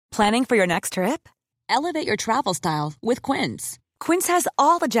Planning for your next trip? Elevate your travel style with Quince. Quince has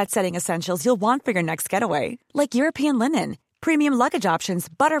all the jet-setting essentials you'll want for your next getaway, like European linen, premium luggage options,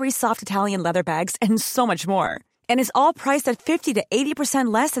 buttery soft Italian leather bags, and so much more. And is all priced at 50 to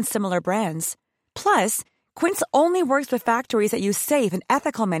 80% less than similar brands. Plus, Quince only works with factories that use safe and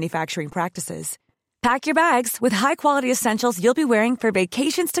ethical manufacturing practices. Pack your bags with high-quality essentials you'll be wearing for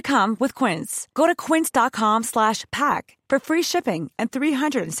vacations to come with Quince. Go to quince.com/pack for free shipping and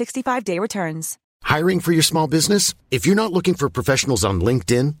 365-day returns. Hiring for your small business? If you're not looking for professionals on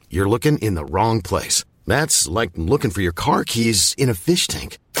LinkedIn, you're looking in the wrong place. That's like looking for your car keys in a fish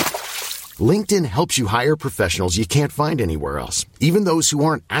tank. LinkedIn helps you hire professionals you can't find anywhere else, even those who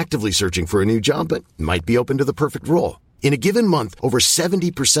aren't actively searching for a new job but might be open to the perfect role. In a given month, over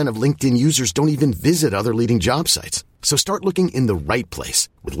 70% of LinkedIn users don't even visit other leading job sites. So start looking in the right place.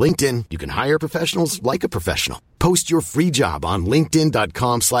 With LinkedIn, you can hire professionals like a professional. Post your free job on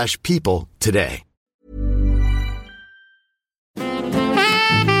linkedin.com/people today.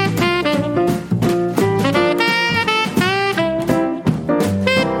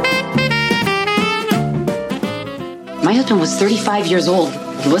 My husband was 35 years old.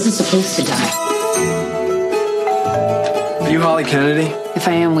 He wasn't supposed to die. Are you Holly Kennedy? If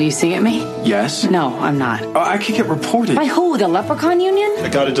I am, will you sing at me? Yes. No, I'm not. Oh, I could get reported. By who? The Leprechaun Union? I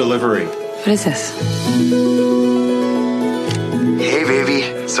got a delivery. What is this? Hey,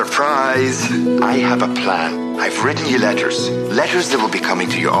 baby. Surprise. I have a plan. I've written you letters. Letters that will be coming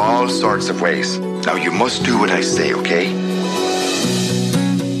to you all sorts of ways. Now, you must do what I say, okay?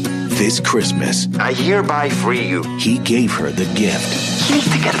 This Christmas, I hereby free you. he gave her the gift You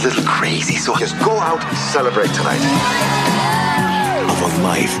need to get a little crazy, so just go out and celebrate tonight. of a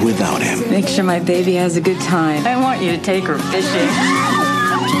life without him. Make sure my baby has a good time. I want you to take her fishing.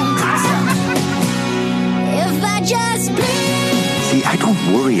 If I just See, I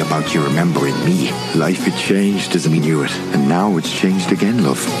don't worry about you remembering me. Life had changed as I knew it, and now it's changed again,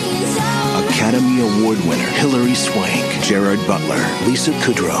 love. Academy Award winner Hilary Swank, Gerard Butler, Lisa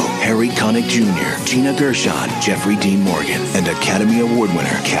Kudrow, Harry Connick Jr., Gina Gershon, Jeffrey Dean Morgan, and Academy Award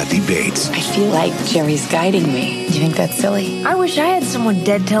winner Kathy Bates. I feel like Jerry's guiding me. Do you think that's silly? I wish I had someone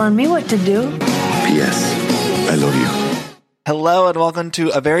dead telling me what to do. P.S. I love you. Hello and welcome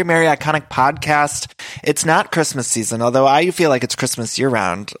to a very merry iconic podcast. It's not Christmas season, although I feel like it's Christmas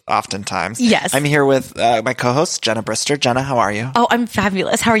year-round oftentimes. Yes. I'm here with my co-host, Jenna Brister. Jenna, how are you? Oh, I'm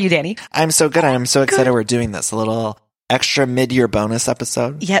fabulous. How are you, Danny? I'm so good. I'm so excited we're doing this. A little extra mid-year bonus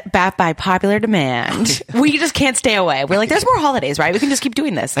episode. Yeah, back by popular demand. We just can't stay away. We're like, there's more holidays, right? We can just keep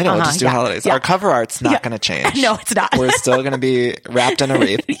doing this. I know, we'll just do holidays. Yeah. Our cover art's not going to change. No, it's not. We're still going to be wrapped in a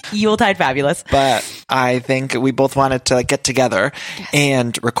wreath. Yuletide fabulous. But I think we both wanted to get together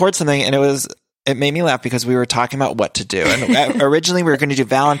and record something, and it made me laugh because we were talking about what to do. And originally we were going to do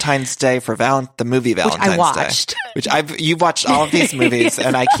Valentine's Day for the movie Valentine's Which I watched. Day. You've watched all of these movies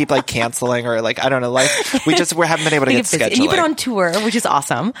and I keep canceling or I don't know, we haven't been able to get scheduled. And you've been on tour, which is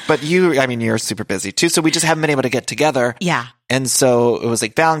awesome. But you're super busy too. So we just haven't been able to get together. Yeah. And so it was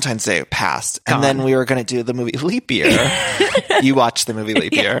Valentine's Day passed. Gone. And then we were going to do the movie Leap Year. You watched the movie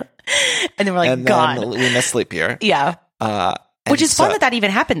Leap Year. And then we're gone. Then we missed Leap Year. Yeah. Which is fun that even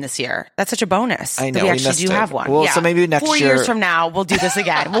happened this year. That's such a bonus. I know. That we actually do have one. Well, so maybe next 4 year. years from now, we'll do this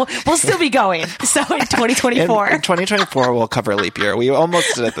again. We'll still be going. So in 2024. In 2024, we'll cover Leap Year. We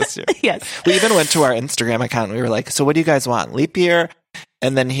almost did it this year. Yes. We even went to our Instagram account and we were like, so what do you guys want? Leap Year?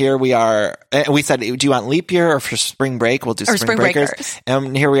 And then here we are. We said, do you want Leap Year or for Spring Break? We'll do Spring Breakers.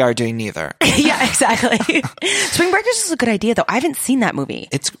 And here we are doing neither. Yeah, exactly. Spring Breakers is a good idea, though. I haven't seen that movie.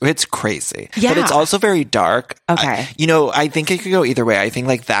 It's crazy. Yeah. But it's also very dark. Okay. I think it could go either way. I think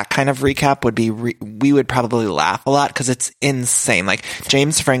that kind of recap would be, we would probably laugh a lot because it's insane.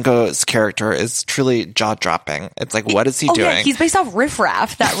 James Franco's character is truly jaw dropping. It's what is he doing? Yeah. He's based off Riff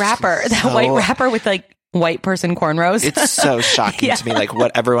Raff, that rapper, that white rapper with white person cornrows. It's so shocking to me,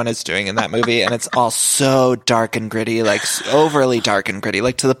 what everyone is doing in that movie. And it's all so dark and gritty, overly dark and gritty,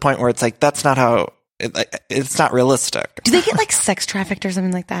 to the point where it's that's not how, it's not realistic. Do they get sex trafficked or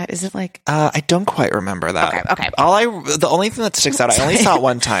something like that? Is it I don't quite remember that. Okay. The only thing that sticks out, I only saw it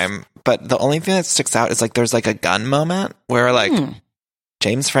one time, but the only thing that sticks out is there's a gun moment where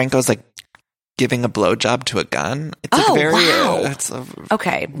James Franco's giving a blowjob to a gun. It's wow.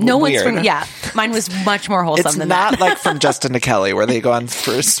 Okay. No weird. one's yeah. Mine was much more wholesome than that. It's not not from Justin to Kelly where they go on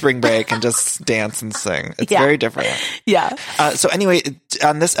for spring break and just dance and sing. It's very different. Yeah. So anyway,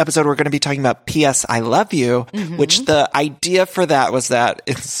 on this episode, we're going to be talking about P.S. I Love You, which the idea for that was that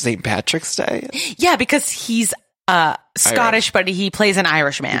it's St. Patrick's Day. Yeah, because he's Scottish, but he plays an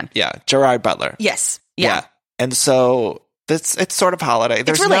Irish man. Yeah. Gerard Butler. Yes. Yeah. And so It's sort of holiday.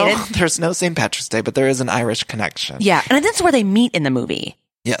 There's related. There's no St. Patrick's Day, but there is an Irish connection. Yeah. And that's where they meet in the movie.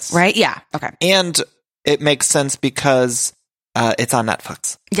 Yes. Right? Yeah. Okay. And it makes sense because it's on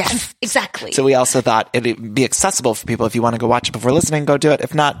Netflix. Yes, exactly. So we also thought it'd be accessible for people. If you want to go watch it before listening, go do it.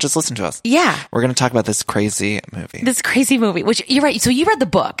 If not, just listen to us. Yeah. We're going to talk about this crazy movie. Which you're right. So you read the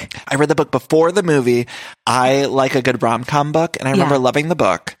book. I read the book before the movie. I like a good rom-com book, and I remember loving the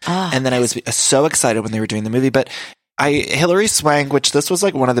book. And then I was so excited when they were doing the movie. But Hilary Swank, which this was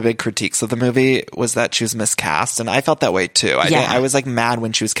like one of the big critiques of the movie, was that she was miscast. And I felt that way too. I was like mad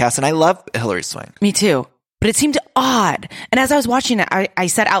when she was cast, and I love Hilary Swank. Me too. But it seemed odd. And as I was watching it, I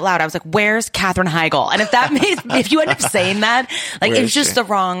said out loud, I was like, where's Katherine Heigl? And if you end up saying that, like, it was just the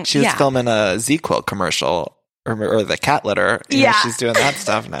wrong. She was filming a ZzzQuil commercial or the cat litter. You know, she's doing that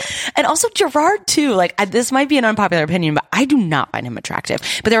stuff now. And also Gerard too. Like, this might be an unpopular opinion, but I do not find him attractive.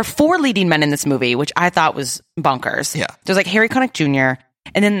 But there are 4 leading men in this movie, which I thought was bonkers. Yeah. There's like Harry Connick Jr.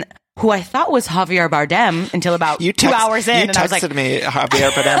 and then who I thought was Javier Bardem until about 2 hours in. You texted me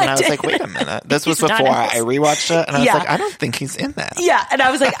Javier Bardem, and I was like, wait a minute. This was before I rewatched it, and I was like, I don't think he's in that. Yeah, and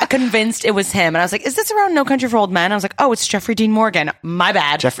I was like convinced it was him. And I was like, is this around No Country for Old Men? I was like, oh, it's Jeffrey Dean Morgan. My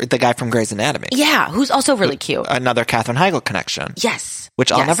bad. Jeffrey, the guy from Grey's Anatomy. Yeah, who's also really cute. Another Katherine Heigl connection. Yes.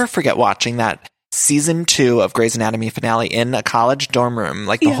 Which I'll never forget watching that season 2 of Grey's Anatomy finale in a college dorm room.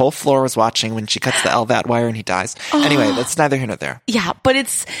 Like, the whole floor was watching when she cuts the LVAD wire and he dies. Anyway, that's neither here nor there. Yeah, but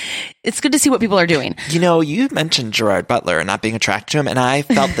it's good to see what people are doing. You know, you mentioned Gerard Butler and not being attracted to him, and I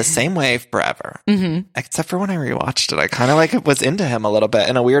felt the same way forever. Mm-hmm. Except for when I rewatched it. I kind of like was into him a little bit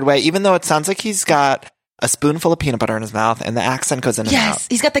in a weird way, even though it sounds like he's got a spoonful of peanut butter in his mouth and the accent goes in and out. Yes,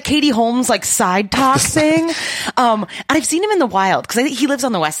 he's got the Katie Holmes like side talk thing. And I've seen him in the wild because he lives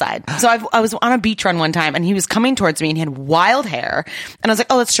on the west side. So I was on a beach run one time and he was coming towards me and he had wild hair. And I was like,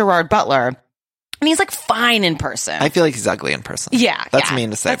 oh, that's Gerard Butler. And he's like fine in person. I feel like he's ugly in person. Yeah. That's mean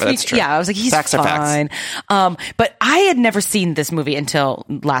to say, but it's true. Yeah, I was like, he's facts fine. Are facts. But I had never seen this movie until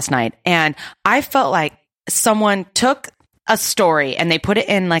last night. And I felt like someone took a story and they put it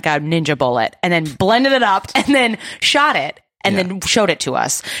in like a ninja bullet and then blended it up and then shot it and then showed it to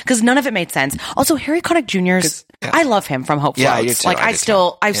us because none of it made sense. Also, Harry Connick Jr.'s, I love him from Hope Floats. Yeah, you too. Like I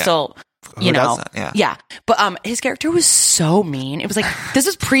still, you know, yeah. But his character was so mean. It was like this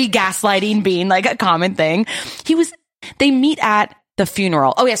is pre-gaslighting being like a common thing. They meet at the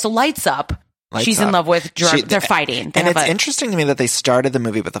funeral. Oh yeah, so Lights Up. She's in love with Gerard. They're fighting. And it's interesting to me that they started the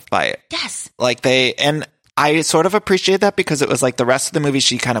movie with a fight. Yes. Like and I sort of appreciate that because it was like the rest of the movie,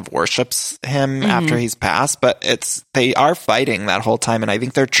 she kind of worships him after he's passed, but they are fighting that whole time. And I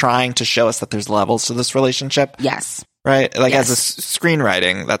think they're trying to show us that there's levels to this relationship. Yes. Right? Like as a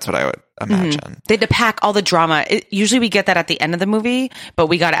screenwriting, that's what I would imagine. They had to pack all the drama. Usually we get that at the end of the movie, but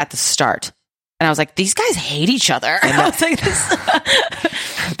we got it at the start. And I was like, these guys hate each other. And I was like,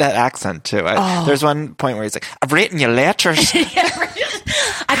 that accent too. There's one point where he's like, I've written you letters.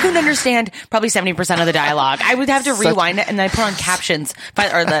 I couldn't understand probably 70% of the dialogue. I would have to rewind it and then I put on captions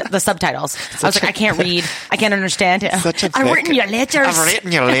or the subtitles. I was like, I can't read. I can't understand it. I've written your letters. I've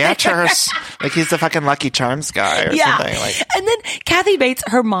written your letters. Like he's the fucking Lucky Charms guy or something. Like. And then Kathy Bates,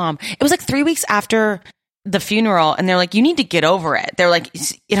 her mom, it was like 3 weeks after the funeral and they're like, you need to get over it. They're like,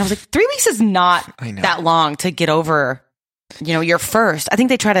 and I was like, 3 weeks is not that long to get over, your first. I think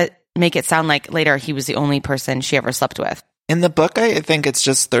they try to make it sound like later he was the only person she ever slept with. In the book, I think it's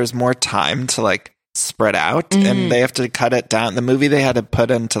just there's more time to like spread out and they have to cut it down. The movie they had to put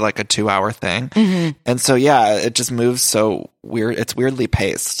into like a 2-hour thing. And so, it just moves so weird. It's weirdly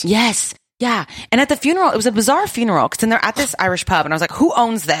paced. Yes. Yeah. And at the funeral, it was a bizarre funeral because then they're at this Irish pub and I was like, who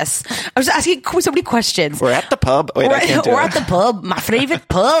owns this? I was asking so many questions. We're at the pub. Wait, I can't do We're at the pub, my favorite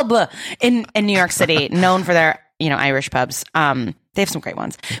pub in New York City, known for their, Irish pubs. They have some great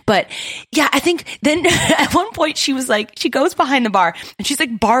ones. But yeah, I think then at one point she was like, she goes behind the bar and she's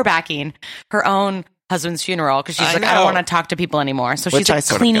like bar backing her own husband's funeral because she's I don't want to talk to people anymore. So she's like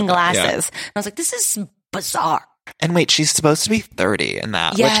cleaning glasses. And I was like, this is bizarre. And wait, she's supposed to be 30 in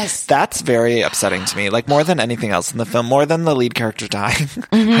that. Yes. Which, that's very upsetting to me. Like more than anything else in the film, more than the lead character dying.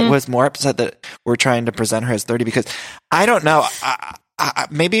 I was more upset that we're trying to present her as 30 because I don't know.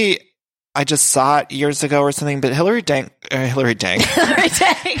 Maybe I just saw it years ago or something, but Hilary Dank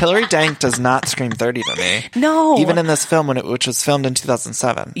does not scream 30 to me. No. Even in this film, which was filmed in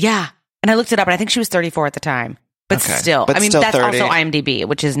 2007. Yeah. And I looked it up and I think she was 34 at the time. But still, I mean, that's 30. Also IMDb,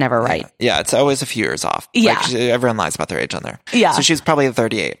 which is never right. Yeah, it's always a few years off. Yeah. Like, everyone lies about their age on there. Yeah. So she's probably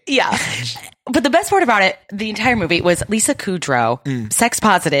 38. Yeah. But the best part about it, the entire movie, was Lisa Kudrow, sex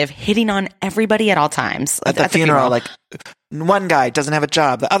positive, hitting on everybody at all times. At the funeral, like, one guy doesn't have a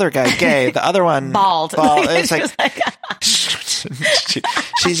job, the other guy gay, the other one bald. It's like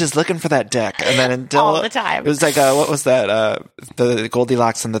she's just looking for that dick. And then until all the time. It was like, what was that? The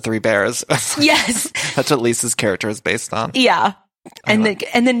Goldilocks and the Three Bears. Yes. That's what Lisa's character is based on. Yeah. And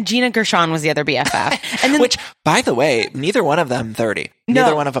then Gina Gershon was the other BFF. And then, which, by the way, neither one of them 30. No.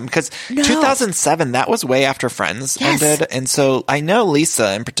 Neither one of them. Because 2007, that was way after Friends ended. And so I know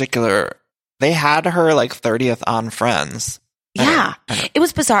Lisa in particular, they had her like 30th on Friends. Yeah. It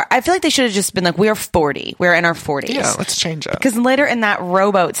was bizarre. I feel like they should have just been like, we're 40. We're in our 40s. Yeah, let's change it. Because later in that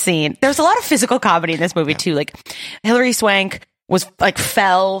rowboat scene, there's a lot of physical comedy in this movie too. Like Hilary Swank was like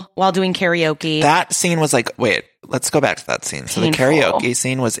fell while doing karaoke. That scene was like, wait, let's go back to that scene. So the karaoke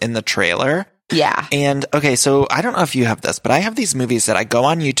scene was in the trailer. Yeah. And okay, so I don't know if you have this, but I have these movies that I go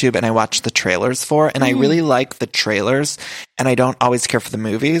on YouTube and I watch the trailers for, and I really like the trailers, and I don't always care for the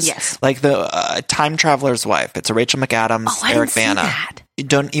movies. Yes. Like the Time Traveler's Wife. It's a Rachel McAdams, Eric Bana. You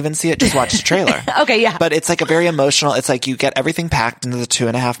don't even see it, just watch the trailer. Okay, yeah. But it's like a very emotional, it's like you get everything packed into the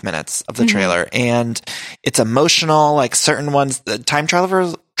 2.5 minutes of the trailer, and it's emotional, like certain ones, the Time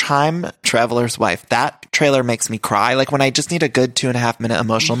Traveler's Wife, that trailer makes me cry. Like when I just need a good 2.5 minute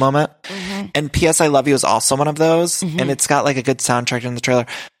emotional moment. And P.S. I Love You is also one of those. And it's got like a good soundtrack in the trailer.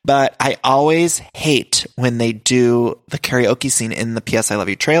 But I always hate when they do the karaoke scene in the P.S. I Love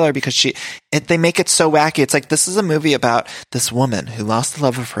You trailer because they make it so wacky. It's like, this is a movie about this woman who lost the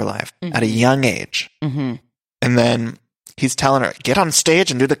love of her life at a young age. And then he's telling her, get on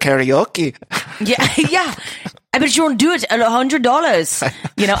stage and do the karaoke. Yeah. I bet you won't do it at $100.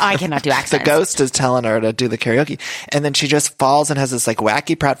 You know, I cannot do accents. The ghost is telling her to do the karaoke. And then she just falls and has this like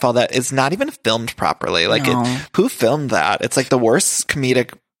wacky pratfall that is not even filmed properly. Like, who filmed that? It's like the worst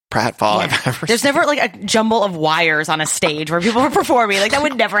comedic pratfall I've ever There's seen. never like a jumble of wires on a stage where people are performing. Like, that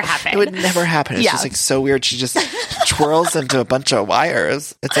would never happen. It would never happen. It's just like so weird. She just twirls into a bunch of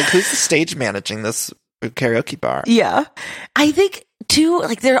wires. It's like, who's the stage managing this karaoke bar? Yeah. I think too,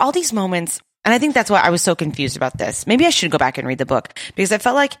 like there are all these moments. And I think that's why I was so confused about this. Maybe I should go back and read the book because I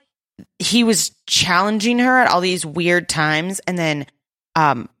felt like he was challenging her at all these weird times. And then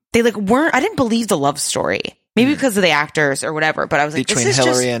they like weren't, I didn't believe the love story. Maybe because of the actors or whatever. But I was like, between this is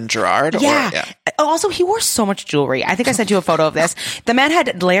Hillary and Gerard? Yeah. Also, he wore so much jewelry. I think I sent you a photo of this. The man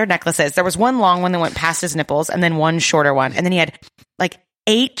had layered necklaces. There was one long one that went past his nipples and then one shorter one. And then he had like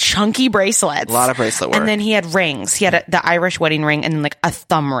 8 chunky bracelets. A lot of bracelet work. And then he had rings. He had the Irish wedding ring and like a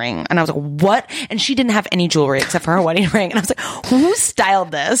thumb ring. And I was like, what? And she didn't have any jewelry except for her wedding ring. And I was like, who styled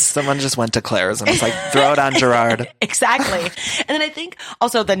this? Someone just went to Claire's and was like, throw it on Gerard. Exactly. And then I think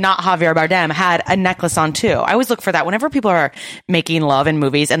also the not Javier Bardem had a necklace on too. I always look for that. Whenever people are making love in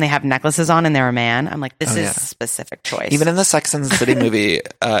movies and they have necklaces on and they're a man, I'm like, this is a specific choice. Even in the Sex and the City movie,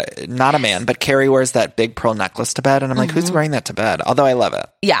 not a man, but Carrie wears that big pearl necklace to bed. And I'm like, who's wearing that to bed? Although I love it.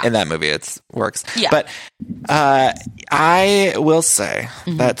 Yeah. In that movie, it works. Yeah. But I will say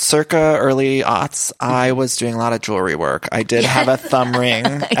that circa early aughts, I was doing a lot of jewelry work. I did have a thumb ring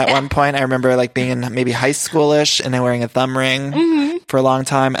at one point. I remember like being in maybe high schoolish and then wearing a thumb ring for a long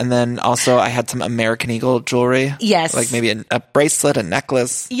time. And then also I had some American Eagle jewelry. Yes. Like maybe a bracelet, a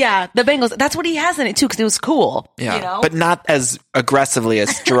necklace. Yeah, the bangles. That's what he has in it too, because it was cool. Yeah. You know? But not as aggressively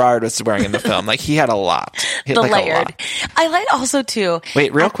as Gerard was wearing in the film. Like he had a lot. He had, the like, layered. a lot. I like also too.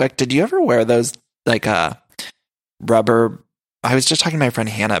 Wait, real quick. Did you ever wear those like rubber? I was just talking to my friend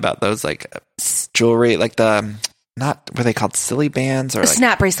Hannah about those like jewelry, like the not were they called silly bands or like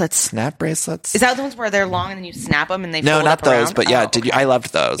snap bracelets? Snap bracelets. Is that the ones where they're long and then you snap them and they no, fold not up those, around? but yeah, did you? I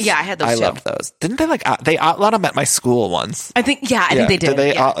loved those. Yeah, I had those. I too. loved those. Didn't they like they outlawed them at my school once? I think I think they did. Did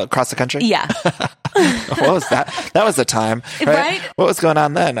they across the country? Yeah. What was that? That was the time, right? What was going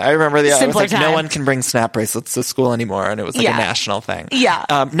on then? I remember it was like time. no one can bring snap bracelets to school anymore, and it was like a national thing. Yeah.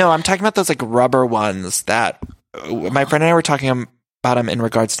 No, I'm talking about those like rubber ones that my friend and I were talking about them in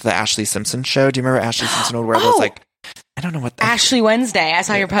regards to the Ashley Simpson show. Do you remember Ashley Simpson would wear those like I don't know what Ashley Wednesday. I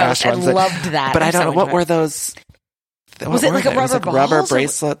saw your post. I loved that. But I don't know what were those. Was it like a rubber balls? Rubber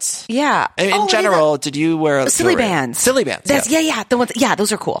bracelets? Yeah. In general, did you wear silly bands? Silly bands. Yeah. The ones. Yeah,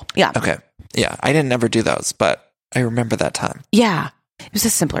 those are cool. Yeah. Okay. Yeah, I didn't ever do those, but I remember that time. Yeah. It was a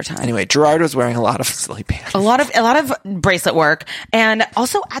simpler time. Anyway, Gerard was wearing a lot of silly bands. A lot of bracelet work, and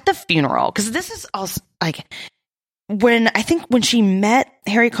also at the funeral, because this is also like when she met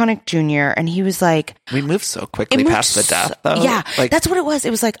Harry Connick Jr. and he was like, we moved so quickly past the death, though. Yeah, that's what it was. It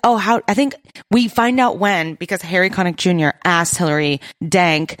was like, I think we find out when, because Harry Connick Jr. asked Hilary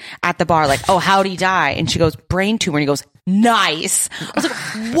Dank at the bar, like, how'd he die? And she goes, brain tumor. And he goes, nice. I was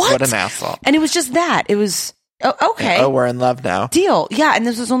like, what? What an asshole. And it was just that. It was, okay. We're in love now. Deal. Yeah. And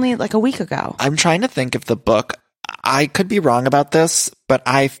this was only like a week ago. I'm trying to think if the book, I could be wrong about this, but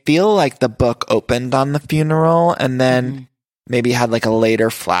I feel like the book opened on the funeral and then maybe had like a later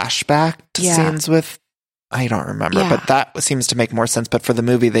flashback to scenes with, I don't remember, but that seems to make more sense. But for the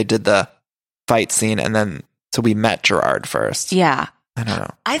movie, they did the fight scene and then, so we met Gerard first. Yeah. I don't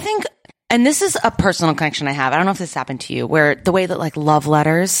know. I think, and this is a personal connection I have. I don't know if this happened to you, where the way that like love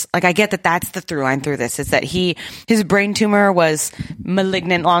letters, like I get that that's the through line through this, is that his brain tumor was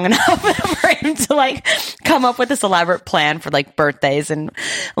malignant long enough for him to like come up with this elaborate plan for like birthdays and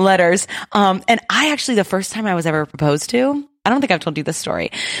letters. And I actually, the first time I was ever proposed to, I don't think I've told you this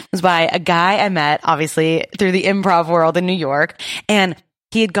story, was by a guy I met, obviously, through the improv world in New York. And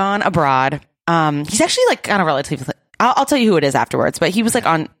he had gone abroad. He's actually like kind of relatively, I'll tell you who it is afterwards, but he was like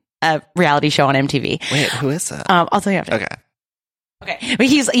on a reality show on MTV. Wait, who is that? I'll tell you after. Okay. But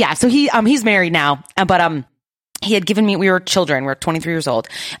he's married now. But he had given me, we were children, we were 23 years old,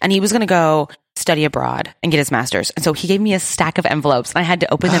 and he was going to go study abroad and get his master's. And so he gave me a stack of envelopes and I had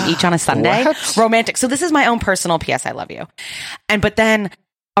to open them each on a Sunday. What? Romantic. So this is my own personal PS I love you. But then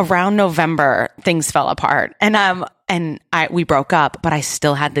around November, things fell apart and we broke up, but I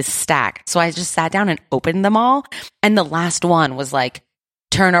still had this stack. So I just sat down and opened them all. And the last one was like,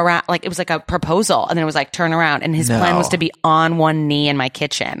 turn around, like it was like a proposal, and then it was like turn around, and his plan was to be on one knee in my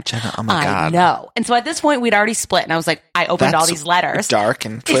kitchen. Jenna, oh my God. No. And so at this point we'd already split, and I was like, I opened all these letters. Dark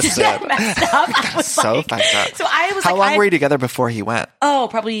and twisted. Messed up. I was so fucked up. So I was How long were you together before he went? Oh,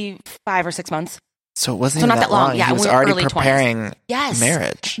 probably 5 or 6 months. So it wasn't even that long. Yeah, he was already preparing 20s.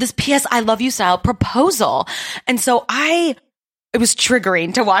 marriage. This PS I love you style proposal. And so it was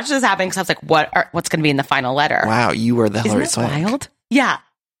triggering to watch this happen, because I was like, what's going to be in the final letter? Wow, you were the Hilary Isn't that Swank. wild? Yeah.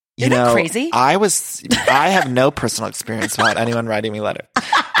 Isn't that crazy? I have no personal experience about anyone writing me letters.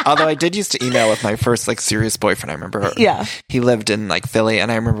 Although I did used to email with my first like serious boyfriend. I remember he lived in like Philly,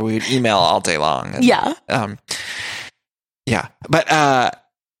 and I remember we would email all day long. And, But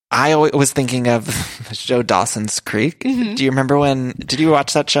I was thinking of the show Dawson's Creek. Mm-hmm. Do you remember did you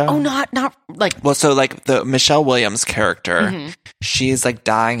watch that show? Oh, not like. Well, so like the Michelle Williams character, she's like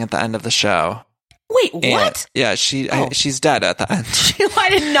dying at the end of the show. Wait, what? Yeah, she's dead at the end. I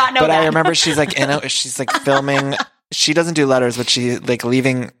did not know but that. I remember she's like she's like filming. She doesn't do letters, but she like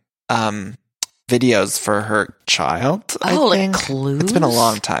leaving videos for her child. Oh, I think. Like clues? It's been a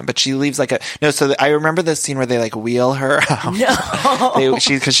long time, but she leaves like so I remember this scene where they like wheel her out. No,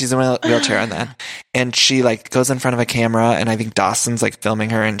 because she's in a wheelchair, and she like goes in front of a camera, and I think Dawson's like filming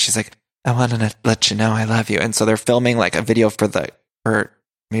her, and she's like, "I wanted to let you know I love you," and so they're filming like a video for her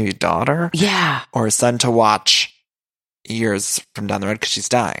maybe daughter, or a son to watch years from down the road because she's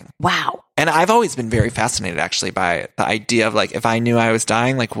dying. Wow. And I've always been very fascinated actually by the idea of like, if I knew I was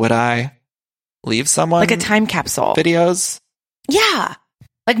dying, like would I leave someone like a time capsule videos? Yeah.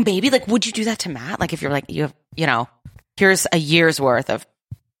 Like maybe like, would you do that to Matt? Like if you're like, you have, here's a year's worth of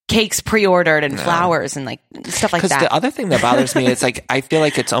cakes pre-ordered and flowers and like stuff like that. Because the other thing that bothers me is like, I feel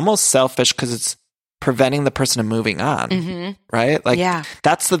like it's almost selfish because it's preventing the person from moving on, right? Like,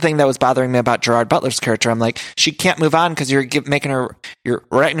 that's the thing that was bothering me about Gerard Butler's character. I'm like, she can't move on because you're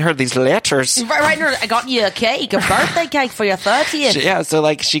writing her these letters. Writing her, I got you a cake, a birthday cake for your 30th. So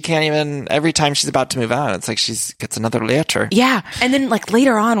like she can't even, every time she's about to move on, it's like she gets another letter. Yeah. And then like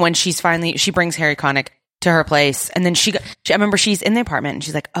later on when she brings Harry Connick to her place, and then I remember she's in the apartment and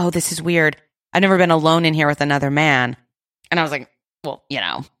she's like, oh, this is weird. I've never been alone in here with another man. And I was like, well,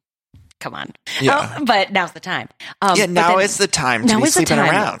 come on. Yeah. But now's the time. Now is the time to be sleeping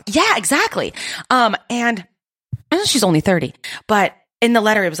around. Yeah, exactly. And she's only 30. But in the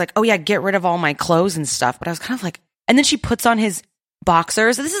letter, it was like, oh yeah, get rid of all my clothes and stuff. But I was kind of like, and then she puts on his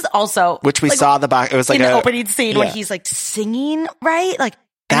boxers. This is also. Which we saw the box. It was like in the opening scene when he's like singing, right? Like.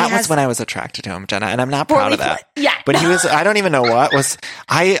 That was when I was attracted to him, Jenna, and I'm not proud of that. Yeah. But he was, I don't even know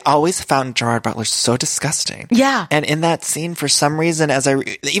I always found Gerard Butler so disgusting. Yeah. And in that scene, for some reason,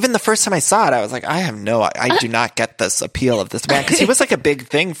 even the first time I saw it, I was like, I do not get this appeal of this man, because he was like a big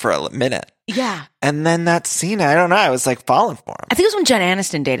thing for a minute. Yeah. And then that scene, I don't know, I was like falling for him. I think it was when Jen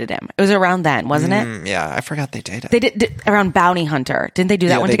Aniston dated him. It was around then, wasn't it? Yeah, I forgot they dated. They did around Bounty Hunter. Didn't they do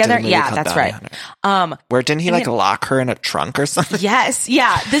that one together? Yeah, that's right. Where didn't he lock her in a trunk or something? Yes.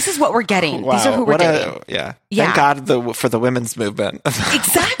 Yeah. This is what we're getting. Wow. These are who we're dating. Thank God for the women's movement.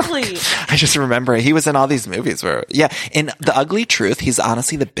 Exactly. I just remember he was in all these movies where, in The Ugly Truth, he's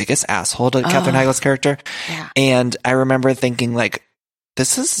honestly the biggest asshole to Katherine Heigl's character. Yeah. And I remember thinking like,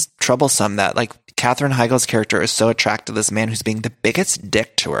 this is troublesome that like Katherine Heigl's character is so attracted to this man who's being the biggest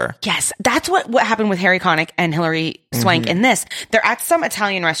dick to her. Yes. That's what happened with Harry Connick and Hilary Swank in this. They're at some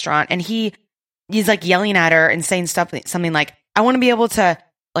Italian restaurant and he's like yelling at her and saying something like, I want to be able to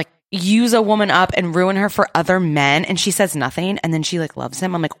like use a woman up and ruin her for other men, and she says nothing, and then she like loves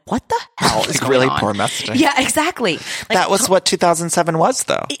him. I'm like, what the hell is going really on? poor messaging. Yeah, exactly. Like, that was what 2007 was,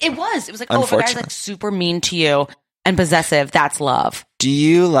 though. It was. It was like, oh, if a guy's like super mean to you and possessive, that's love. Do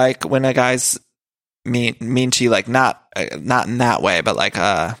you like when a guy's mean to you, like not in that way, but like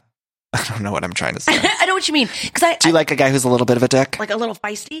I don't know what I'm trying to say. I know what you mean. Do you like a guy who's a little bit of a dick, like a little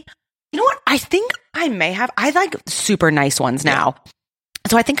feisty? You know what? I think I may have. I like super nice ones now.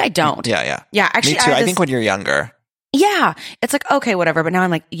 So I think I don't. Yeah. Actually, me too. I think when you're younger. Yeah. It's like, okay, whatever. But now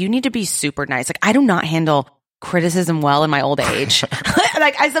I'm like, you need to be super nice. Like, I do not handle criticism well in my old age.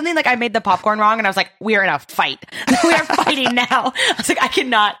 Like, I made the popcorn wrong and I was like, we are in a fight. We are fighting now. I was like, I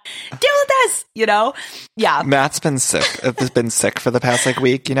cannot deal with this, you know? Yeah. Matt's been sick. Has been sick for the past like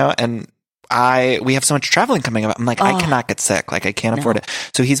week, you know, and we have so much traveling coming up. I'm like, I cannot get sick. Like, I can't afford it.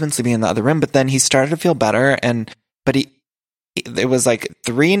 So he's been sleeping in the other room, but then he started to feel better. But it was like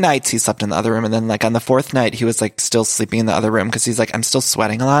 3 nights he slept in the other room. And then like on the 4th night, he was like still sleeping in the other room because he's like, I'm still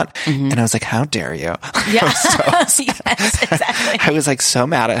sweating a lot. And I was like, how dare you? Yeah. Yes, exactly. I was like so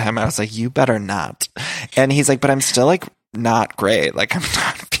mad at him. I was like, you better not. And he's like, but I'm still like not great. Like I'm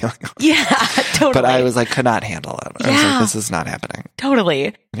not feeling Yeah, totally. But I was like, could not handle it. I was like, this is not happening.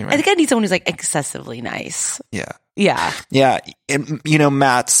 Totally. Anyway. I think I need someone who's like excessively nice. Yeah. Yeah. And, you know,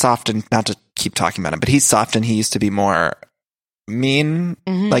 Matt's soft, and not to keep talking about him, but he's soft and he used to be more mean.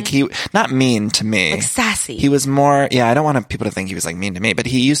 Like not mean to me. Like sassy. He was more, I don't want people to think he was like mean to me, but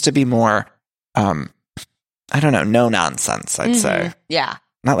he used to be more, I don't know, no nonsense, I'd say. Yeah.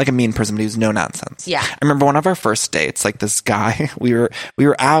 Not like a mean person, but he was no nonsense. Yeah. I remember one of our first dates, like this guy, we were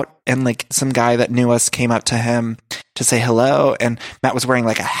out and like some guy that knew us came up to him to say hello. And Matt was wearing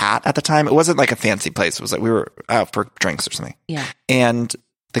like a hat at the time. It wasn't like a fancy place. It was like we were out for drinks or something. Yeah. And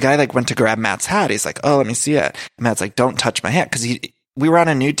the guy like went to grab Matt's hat. He's like, oh, let me see it. And Matt's like, don't touch my hat. Cause we were on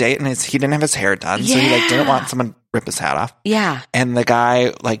a new date and he didn't have his hair done. So he like didn't want someone to rip his hat off. Yeah. And the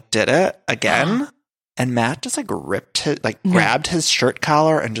guy like did it again. And Matt just like grabbed his shirt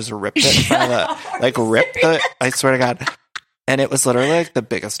collar and just ripped it in front of I swear to God. And it was literally like the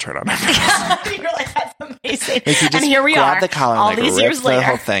biggest turn on ever. You're like, that's amazing. Like, and here we are. The collar all and, like, these years later. The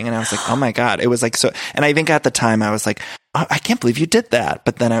whole thing. And I was like, oh my God. It was like so. And I think at the time I was like, oh, I can't believe you did that.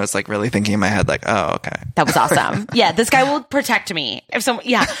 But then I was like really thinking in my head, like, oh, okay. That was awesome. Yeah. This guy will protect me.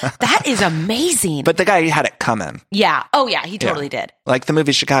 That is amazing. But the guy had it coming. Yeah. Oh yeah. He totally did. Like the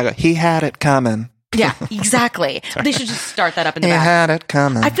movie Chicago. He had it coming. Yeah, exactly. They should just start that up in the back. He had it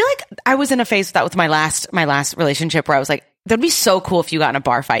coming. I feel like I was in a phase with my last relationship where I was like, that'd be so cool if you got in a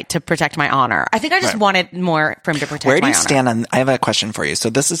bar fight to protect my honor. I think I just wanted more for him to protect my honor. Where do you stand on, I have a question for you. So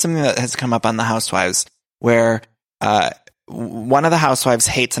this is something that has come up on The Housewives where one of the housewives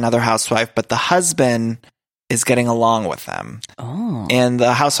hates another housewife, but the husband is getting along with them. Oh. And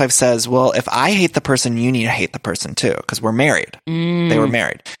the housewife says, well, if I hate the person, you need to hate the person too, because we're married. They were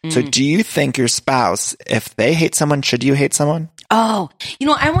married. So do you think your spouse, if they hate someone, should you hate someone? Oh,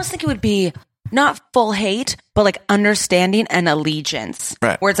 I almost think it would be not full hate, but like understanding and allegiance.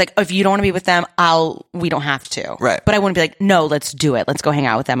 Right. Where it's like, if you don't want to be with them, we don't have to. Right. But I wouldn't be like, no, let's do it. Let's go hang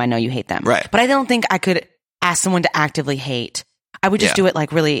out with them. I know you hate them. Right. But I don't think I could ask someone to actively hate. I would just do it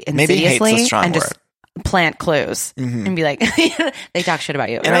like really insidiously. Maybe hate's a strong word. Plant clues and be like, they talk shit about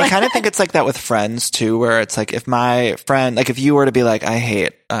you. And I kind of think it's like that with friends too, where it's like if my friend, like if you were to be like, I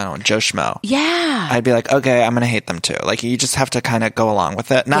hate, Joe Schmo. Yeah. I'd be like, okay, I'm going to hate them too. Like you just have to kind of go along with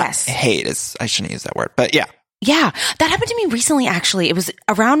it. Not hate I shouldn't use that word, but yeah. Yeah. That happened to me recently, actually. It was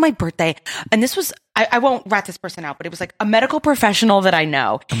around my birthday. And this was, I won't rat this person out, but it was like a medical professional that I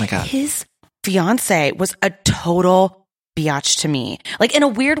know. Oh my God. His fiance was a total biatch to me, like in a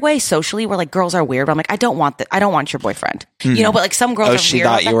weird way socially, where like girls are weird, but I'm like, I don't want your boyfriend, but like some girls are she weird.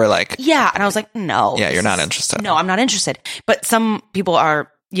 Thought you were like, yeah. And I was like, no. Yeah, you're not interested. No, I'm not interested. But some people are,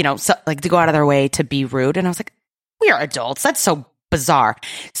 like to go out of their way to be rude. And I was like, we are adults. That's so bizarre.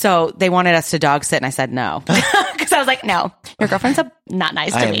 So they wanted us to dog sit and I said no. Because I was like, no, your girlfriend's not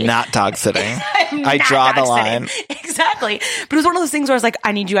nice to me. I am not dog sitting. I draw the line. Exactly. But it was one of those things where I was like,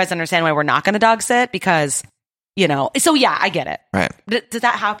 I need you guys to understand why we're not going to dog sit because so yeah, I get it. Right. Does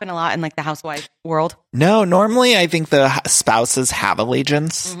that happen a lot in like the housewife world? No, normally I think the spouses have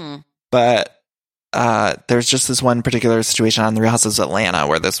allegiance, but there's just this one particular situation on The Real Housewives of Atlanta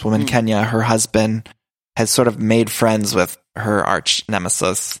where this woman, Kenya, her husband has sort of made friends with her arch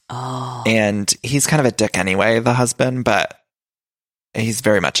nemesis. Oh. And he's kind of a dick anyway, the husband, but he's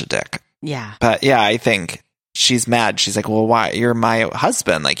very much a dick. Yeah. But yeah, I think she's mad. She's like, well, why? You're my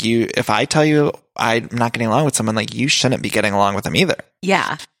husband. Like if I tell you I'm not getting along with someone, like you shouldn't be getting along with them either.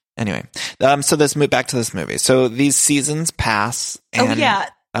 Yeah. Anyway, so back to this movie. So these seasons pass. And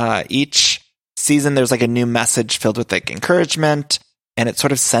each season there's like a new message filled with like encouragement, and it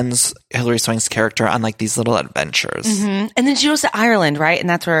sort of sends Hilary Swank's character on like these little adventures. Mm-hmm. And then she goes to Ireland, right? And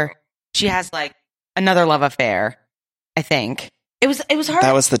that's where she has like another love affair, I think. It was her.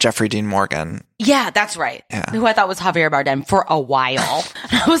 That was the Jeffrey Dean Morgan. Yeah, that's right. Yeah. Who I thought was Javier Bardem for a while.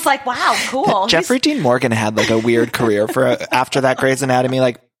 I was like, wow, cool. Jeffrey Dean Morgan had like a weird career for after that Grey's Anatomy,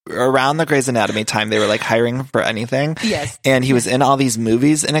 like around the Grey's Anatomy time, they were like hiring for anything. Yes. And he was in all these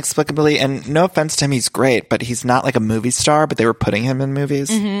movies inexplicably. And no offense to him, he's great, but he's not like a movie star, but they were putting him in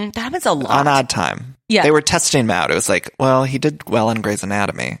movies. Mm-hmm. That happens a lot. On odd time. Yeah. They were testing him out. It was like, well, he did well in Grey's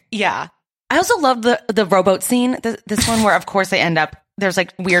Anatomy. Yeah. I also love the rowboat scene. This one where, of course, they end up, there's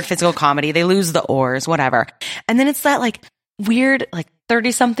like weird physical comedy. They lose the oars, whatever. And then it's that like weird, like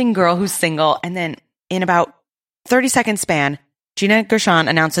 30-something girl who's single. And then in about 30-second span, Gina Gershon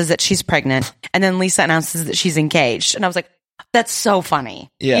announces that she's pregnant. And then Lisa announces that she's engaged. And I was like, that's so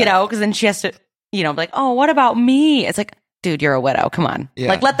funny. Yeah. You know, because then she has to, you know, be like, oh, what about me? It's like, dude, you're a widow. Come on. Yeah.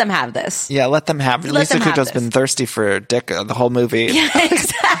 Like, let them have this. Yeah, let them have. Lisa Kudrow's been thirsty for dick the whole movie. Yeah,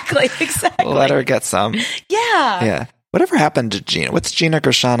 exactly. Let her get some. Yeah. Yeah. Whatever happened to Gina? What's Gina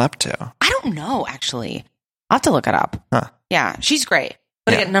Gershon up to? I don't know, actually. I'll have to look it up. Huh. Yeah, she's great.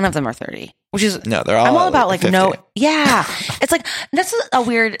 But again, none of them are 30, which is... No, they're all... I'm all about like 50. no... Yeah. It's like, that's a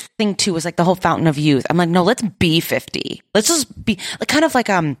weird thing too, is like the whole fountain of youth. I'm like, no, let's be 50. Let's just be... like kind of like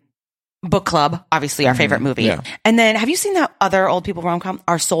Book Club, obviously our favorite movie. Yeah. And then, have you seen that other old people rom-com,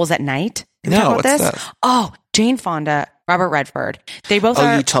 Our Souls at Night? Have you No, talked about what's this? that? Oh, Jane Fonda, Robert Redford. They both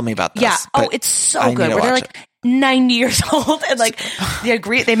are... Oh, you told me about this. Yeah. Oh, but it's so I need good. to Where they're watch like 90 years old and like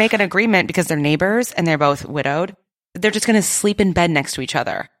they make an agreement because they're neighbors and they're both widowed. They're just going to sleep in bed next to each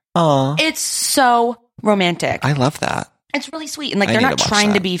other. Oh, It's so romantic. I love that. It's really sweet. And like, I they're need not to watch trying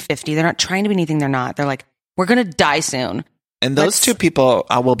to that. be 50. They're not trying to be anything they're not. They're like, we're going to die soon. And those two people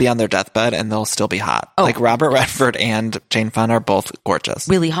will be on their deathbed and they'll still be hot. Oh. Like Robert Redford and Jane Fonda are both gorgeous.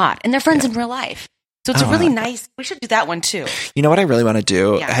 Really hot. And they're friends in real life. So it's Oh, a really I like nice, we should do that one too. You know what I really want to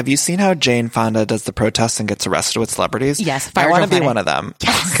do? Yeah. Have you seen how Jane Fonda does the protests and gets arrested with celebrities? Yes. I Fire want to Joe be Friday. one of them.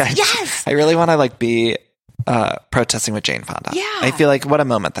 Yes. Okay. Yes. I really want to like be protesting with Jane Fonda. Yeah. I feel like what a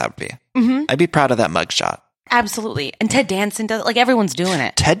moment that would be. Mm-hmm. I'd be proud of that mugshot. Absolutely. And Ted Danson does, like everyone's doing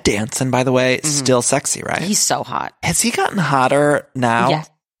it. Ted Danson, by the way, still sexy, right? He's so hot. Has he gotten hotter now? Yes.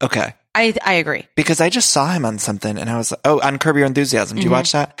 Okay. I agree. Because I just saw him on something and I was like, on Curb Your Enthusiasm. Do you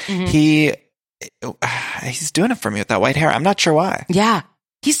watch that? Mm-hmm. He's doing it for me with that white hair. I'm not sure why. Yeah.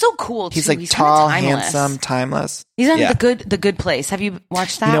 He's so cool too. He's like kinda tall, timeless. handsome, timeless. He's on Yeah. the good Place. Have you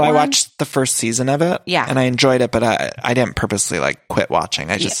watched that? You know, I one? watched the first season of it. Yeah. And I enjoyed it, but I didn't purposely like quit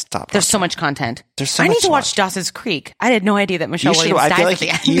watching. I just stopped. There's so much content. There's so I much need to to watch Dawson's Creek. I had no idea that Michelle You should, Williams I dies feel at the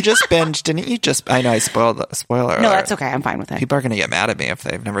like end. you just binged, didn't you? I know I spoiled spoiler. No, alert. that's okay. I'm fine with it. People are going to get mad at me if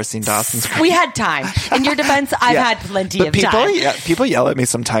they've never seen Dawson's Creek. We had time. In your defense, I've Yeah. had plenty But of time. people yell at me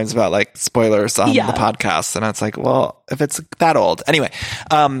sometimes about like spoilers on Yeah. the podcast, and it's like, well, if it's that old, anyway.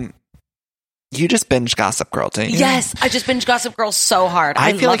 You just binged Gossip Girl, didn't you? Yes, I just binged Gossip Girl so hard.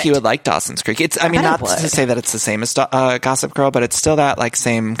 I feel love like you would like Dawson's Creek. It's, I mean, bet I not would. to say that it's the same as Gossip Girl, but it's still that like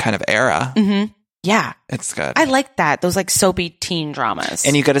same kind of era. Mm-hmm. Yeah, It's good. I like that. Those like soapy teen dramas.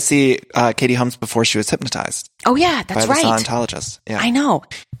 And you got to see Katie Holmes before she was hypnotized Oh yeah, that's by the right. Scientologist. Yeah, I know.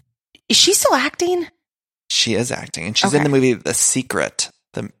 Is she still acting? she is acting, and she's Okay. in the movie The Secret.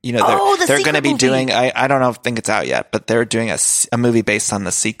 They're The they're Secret going to be movie. doing. I don't think it's out yet, but they're doing a movie based on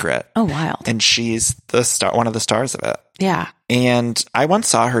The Secret. Oh, wild. And she's the star, one of the stars of it. Yeah. And I once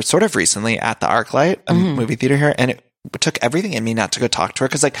saw her sort of recently at the ArcLight, a Mm-hmm. movie theater here, and it took everything in me not to go talk to her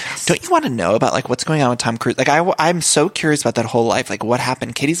because, like, don't you want to know about like what's going on with Tom Cruise? Like, I'm so curious about that whole life. Like, what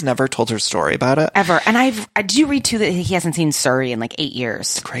happened? Katie's never told her story about it. Ever. And did you read too that he hasn't seen Surrey in like 8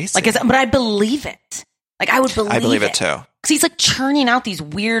 years? It's crazy. Like, but I believe it. Like, I would believe it. I believe it too. Because he's like churning out these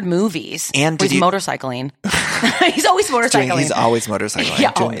weird movies. And where did he's you- motorcycling. He's always motorcycling. He's always motorcycling.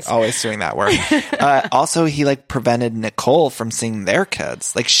 Yeah, always doing that work. Also, he like prevented Nicole from seeing their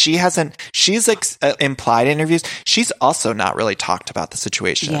kids. Like she's like implied in interviews. She's also not really talked about the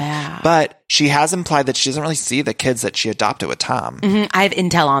situation. Yeah. But she has implied that she doesn't really see the kids that she adopted with Tom. Mhm. I have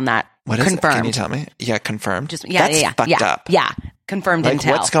intel on that. What is confirmed. it? Can you tell me? Yeah, confirmed. That's fucked up. Yeah. Confirmed Like,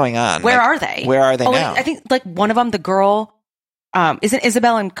 intel. what's going on? Where Like, are they? Where are they now? I think like one of them, the girl, isn't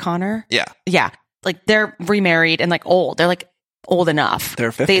Isabel and Connor? Yeah. Yeah. Like they're remarried and like old. They're like old enough.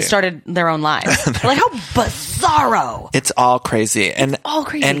 They're 50. They started their own lives. Like how bizarro. It's all crazy. And all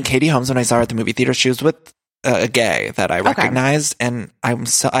crazy. And Katie Holmes, when I saw her at the movie theater, she was with a gay that I recognized, and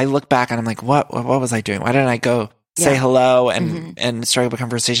I look back and I'm like, what was I doing? Why didn't I go say hello and strike up a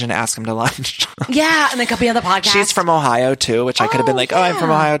conversation, ask him to lunch. Yeah, and then could be on the podcast. She's from Ohio too, which I could have been like, I'm from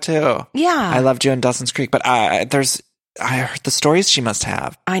Ohio too. Yeah. I loved you in Dawson's Creek, but I heard the stories she must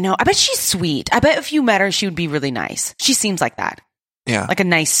have. I know. I bet she's sweet. I bet if you met her, she would be really nice. She seems like that. Yeah. Like a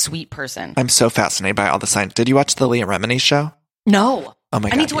nice, sweet person. I'm so fascinated by all the signs. Did you watch the Leah Remini show? No. Oh my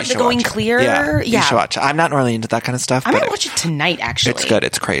God. I need to watch The Going Clear. Yeah. You should watch it. I'm not really into that kind of stuff. I might watch it tonight, actually. It's good.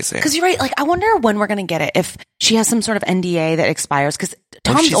 It's crazy. Because you're right. Like, I wonder when we're going to get it. If she has some sort of NDA that expires. Because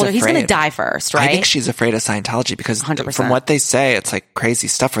Tom's older. He's going to die first, right? I think she's afraid of Scientology because 100%. From what they say, it's like crazy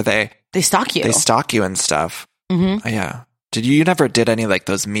stuff where they stalk you. They stalk you and stuff. Mm-hmm. Yeah. You never did any like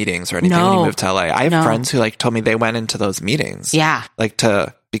those meetings or anything when you moved to LA? I have friends who like told me they went into those meetings. Yeah. Like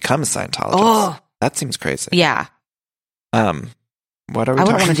to become a Scientologist. Oh. That seems crazy. Yeah. What are we I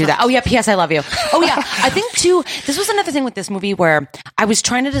talking wouldn't want to do that. Oh yeah, P.S. I love you. Oh yeah. I think too, this was another thing with this movie where I was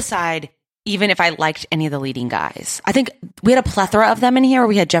trying to decide even if I liked any of the leading guys. I think we had a plethora of them in here.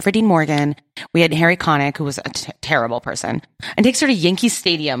 We had Jeffrey Dean Morgan. We had Harry Connick, who was a terrible person. And takes her to Yankee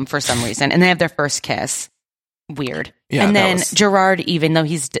Stadium for some reason. And they have their first kiss. Weird. Yeah, and then Gerard, even though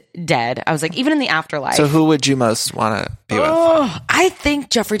he's dead, I was like, even in the afterlife. So who would you most want to be with? I think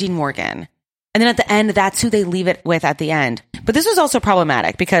Jeffrey Dean Morgan. And then at the end, that's who they leave it with at the end. But this was also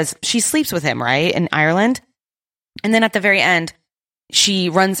problematic because she sleeps with him, right, in Ireland. And then at the very end, she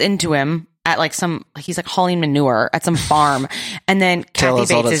runs into him at like he's like hauling manure at some farm. And then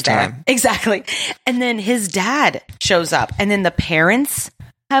Kathy Bates is there. Exactly. And then his dad shows up. And then the parents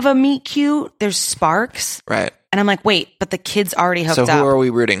have a meet cute. There's sparks. Right. And I'm like, wait, but the kid's already hooked up. So who are we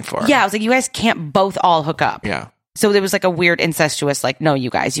rooting for? Yeah, I was like, you guys can't both all hook up. Yeah. So there was like a weird incestuous, like, no, you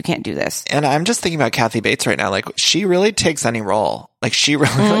guys, you can't do this. And I'm just thinking about Kathy Bates right now. Like, she really takes any role. Like, she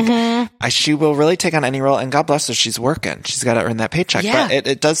really, she will really take on any role. And God bless her, she's working. She's got to earn that paycheck. Yeah. But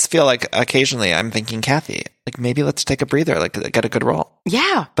it does feel like occasionally I'm thinking, Kathy, like, maybe let's take a breather, like, get a good role.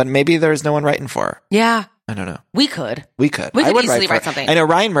 Yeah. But maybe there's no one writing for her. Yeah. I don't know. We could. I would easily write something. I know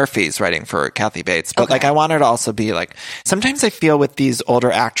Ryan Murphy's writing for Kathy Bates, but like I want her to also be like, sometimes I feel with these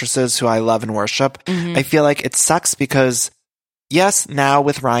older actresses who I love and worship, I feel like it sucks because yes, now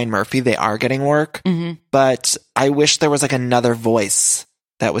with Ryan Murphy, they are getting work, but I wish there was like another voice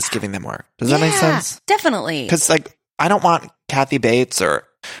that was giving them work. Does that make sense? Definitely. Because like, I don't want Kathy Bates or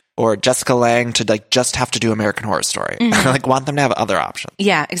Jessica Lange to like just have to do American Horror Story. I like want them to have other options.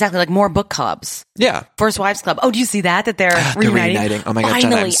 Yeah, exactly. Like more book clubs. Yeah. First Wives Club. Oh, do you see that they're reuniting? Oh my God, finally.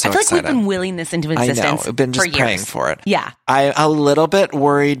 Jenna, I'm so I feel excited. like we've been willing this into existence. I know. I've been just for praying years. for it. Yeah. I'm a little bit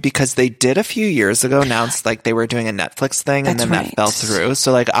worried because they did a few years ago announce like they were doing a Netflix thing and then that fell through.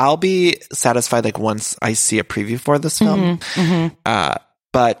 So like I'll be satisfied like once I see a preview for this film.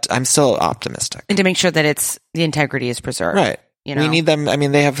 But I'm still optimistic. And to make sure that the integrity is preserved. Right. You know? We need them. I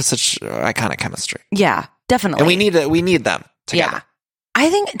mean, they have such iconic chemistry. Yeah, definitely. And we need them together. Yeah.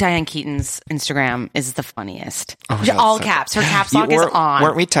 I think Diane Keaton's Instagram is the funniest. Oh my God, all caps. Her caps lock is on.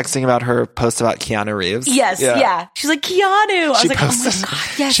 Weren't we texting about her post about Keanu Reeves? Yes, yeah. She's like, Keanu. I was like, oh my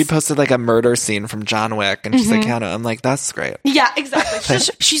God, yes. She posted like a murder scene from John Wick and she's like, Keanu. I'm like, that's great. Yeah, exactly.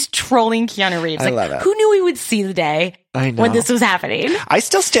 She's trolling Keanu Reeves. I like, love it. Who knew we would see the day when this was happening? I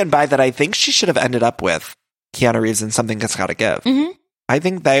still stand by that. I think she should have ended up with Keanu Reeves in Something That's Gotta Give. I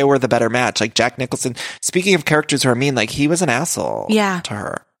think they were the better match. Like Jack Nicholson, speaking of characters who are mean, like he was an asshole to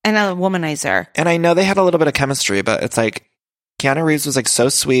her. And a womanizer. And I know they had a little bit of chemistry, but it's like Keanu Reeves was like so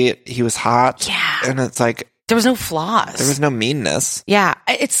sweet. He was hot. Yeah. And it's like there was no flaws. There was no meanness. Yeah.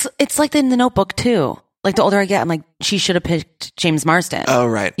 It's like in The Notebook too. Like the older I get, I'm like, she should have picked James Marsden. Oh,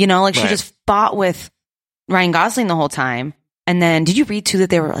 right. You know, like she just fought with Ryan Gosling the whole time. And then, did you read too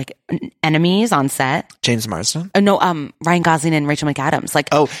that they were like enemies on set? James Marsden? No, Ryan Gosling and Rachel McAdams. Like,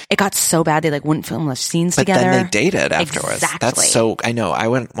 it got so bad they like wouldn't film the scenes together. But then they dated afterwards. Exactly. That's so. I know. I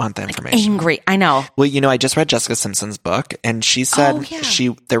wouldn't want the information. Angry. I know. Well, you know, I just read Jessica Simpson's book, and she said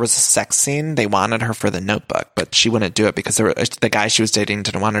there was a sex scene. They wanted her for The Notebook, but she wouldn't do it because the guy she was dating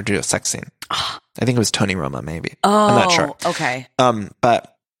didn't want her to do a sex scene. I think it was Tony Roma, maybe. I'm not sure. Okay.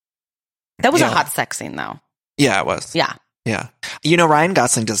 But that was a hot sex scene, though. Yeah, it was. Yeah. Yeah. You know, Ryan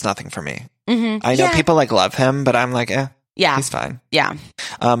Gosling does nothing for me. I know people like love him, but I'm like, yeah, he's fine. Yeah.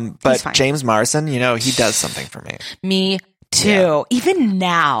 But James Marsden, you know, he does something for me. Me too. Yeah. Even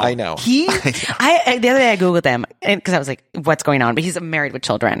now. I know. The other day I Googled him because I was like, what's going on? But he's married with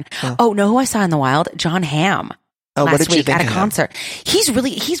children. Oh, know who I saw in the wild? John Hamm. Oh, last what did week you think at a concert. He's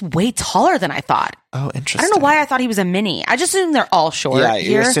way taller than I thought. Oh, interesting. I don't know why I thought he was a mini. I just assume they're all short. Yeah,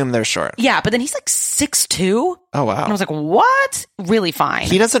 you assume they're short. Yeah, but then he's like 6'2". Oh, wow. And I was like, what? Really fine.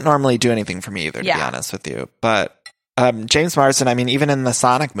 He doesn't normally do anything for me either, to be honest with you. But James Marsden, I mean, even in the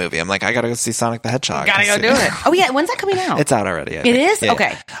Sonic movie, I'm like, I gotta go see Sonic the Hedgehog. Gotta go do it. Oh yeah, when's that coming out? It's out already. It is? Yeah.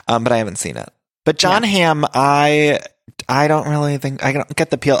 Okay. But I haven't seen it. But John Hamm, I don't really think, I don't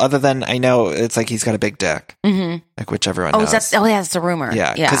get the appeal other than I know it's like he's got a big dick. Mm-hmm. Like, which everyone knows. That's a rumor.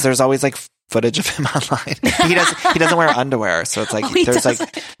 Yeah. Because there's always like footage of him online. He doesn't wear underwear. So it's like, there's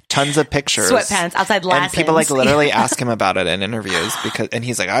like tons of pictures. Sweatpants outside Lassen's. And people like literally ask him about it in interviews and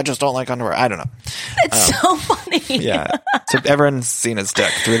he's like, I just don't like underwear. I don't know. It's so funny. Yeah. So everyone's seen his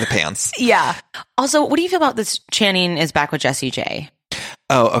dick through the pants. Yeah. Also, what do you feel about this Channing is back with Jessie J?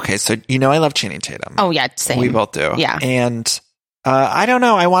 Oh, okay. So, I love Channing Tatum. Oh, yeah. Same. We both do. Yeah. And I don't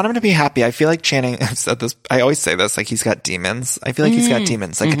know. I want him to be happy. I feel like Channing, I've said this, I always say this, like he's got demons. I feel like he's got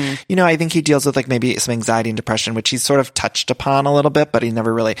demons. Like, I think he deals with like maybe some anxiety and depression, which he's sort of touched upon a little bit, but he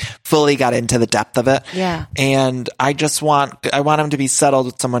never really fully got into the depth of it. Yeah. And I want him to be settled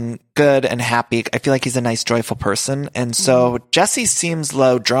with someone good and happy. I feel like he's a nice, joyful person. And so Jessie seems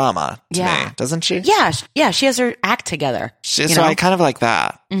low drama to me, doesn't she? Yeah. Yeah. She has her act together. So I kind of like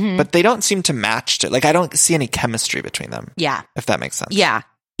that. But they don't seem to match it. Like, I don't see any chemistry between them. Yeah. If that makes sense. Yeah.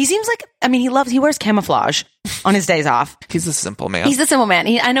 He seems like, he wears camouflage on his days off. He's a simple man.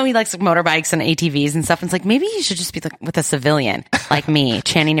 I know he likes like motorbikes and ATVs and stuff. And it's like, maybe you should just be with a civilian like me,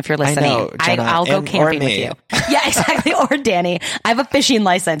 Channing, if you're listening. I know, Jenna, I'll go camping with you. Yeah, exactly. Or Danny. I have a fishing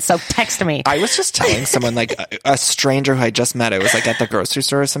license, so text me. I was just telling someone, like a stranger who I just met, it was like at the grocery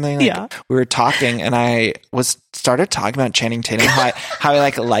store or something. Like, we were talking and I started talking about Channing Tatum, how I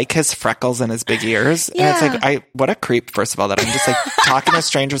like his freckles and his big ears. Yeah. And it's like, what a creep, first of all, that I'm just like talking to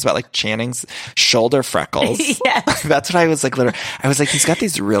strangers about like Channing's shoulder freckles. Yes. That's what I was like, literally. I was like, he's got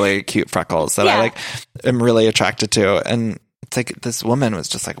these really cute freckles that I am really attracted to. And it's like this woman was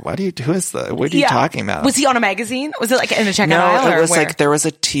just like, what are you talking about? Was he on a magazine? Was it like in a checkout aisle? No, it was like there was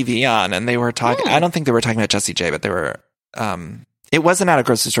a TV on and they were talking. I don't think they were talking about Jessie J, but they were, it wasn't at a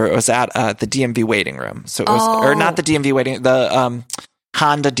grocery store. It was at the DMV waiting room. So it was, or not the DMV waiting, the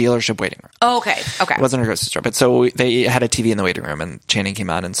Honda dealership waiting room. Oh, okay. Okay. It wasn't a grocery store, but so they had a TV in the waiting room and Channing came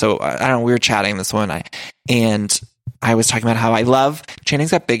on. And so, I don't know, we were chatting, this woman and I was talking about how I love,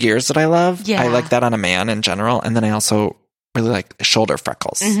 Channing's got big ears that I love. Yeah. I like that on a man in general. And then I also really like shoulder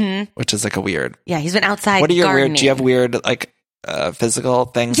freckles, which is like a weird. Yeah, he's been outside. What are your gardening. weird, do you have weird like physical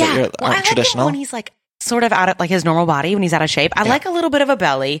things that you're aren't traditional? I like it when he's like sort of out of like his normal body, when he's out of shape. I like a little bit of a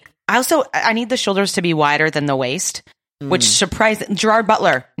belly. I need the shoulders to be wider than the waist. Which surprised Gerard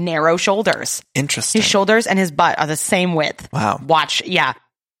Butler, narrow shoulders. Interesting. His shoulders and his butt are the same width. Wow. Watch, yeah.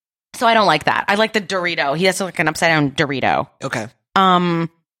 So I don't like that. I like the Dorito. He has like an upside down Dorito. Okay. And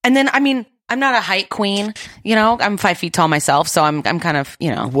then I'm not a height queen. I'm 5 feet tall myself, so I'm kind of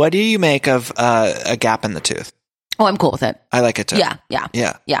What do you make of a gap in the tooth? Oh, I'm cool with it. I like it too. Yeah.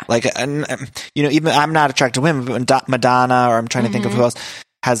 Like, even I'm not attracted to women, but Madonna, or I'm trying to think of who else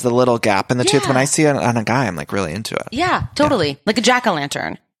has the little gap in the tooth. When I see it on a guy, I'm like really into it. Yeah, totally. Yeah. Like a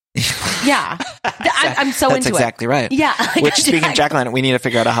jack-o'-lantern. Yeah. I'm so into it. That's exactly right. Yeah. Like which, speaking of jack-o'-lantern, we need to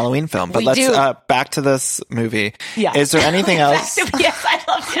figure out a Halloween film. But let's back to this movie. Yeah. Is there anything else? Yes, I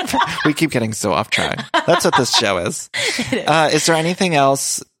love it. We keep getting so off track. That's what this show is. Is there anything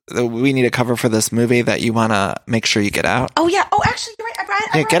else that we need to cover for this movie that you want to make sure you get out? Oh, yeah. Oh, actually, you're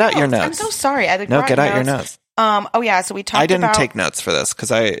right. Get out your notes. I'm so sorry. Get out your notes. Oh yeah, so we talked about... I didn't take notes for this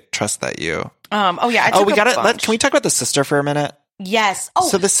because I trust that you... Oh yeah, we got it. Can we talk about the sister for a minute? Yes. Oh,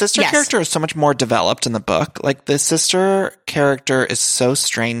 so the sister character is so much more developed in the book. Like, the sister character is so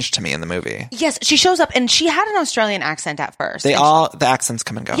strange to me in the movie. Yes, she shows up and she had an Australian accent at first. The accents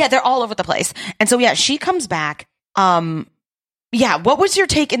come and go. Yeah, they're all over the place. And so yeah, she comes back. Yeah, what was your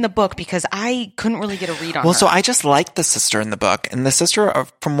take in the book? Because I couldn't really get a read on her. Well, so I just liked the sister in the book. And the sister,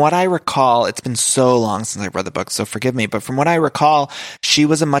 from what I recall, it's been so long since I've read the book, so forgive me. But from what I recall, she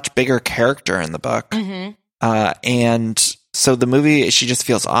was a much bigger character in the book. And so the movie, she just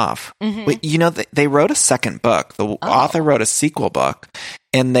feels off. But, they wrote a second book. The author wrote a sequel book.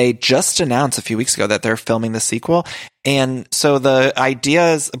 And they just announced a few weeks ago that they're filming the sequel. And so the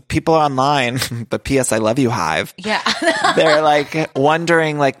idea is people online, the P.S. I Love You Hive. Yeah. They're like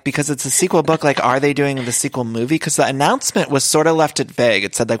wondering, like, because it's a sequel book, like, are they doing the sequel movie? Because the announcement was sort of left it vague.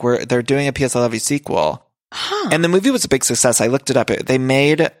 It said, like, they're doing a P.S. I Love You sequel. And the movie was a big success. I looked it up. They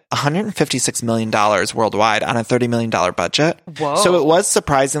made $156 million worldwide on a $30 million budget. Whoa. So it was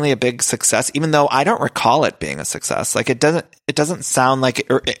surprisingly a big success, even though I don't recall it being a success. Like, it doesn't sound like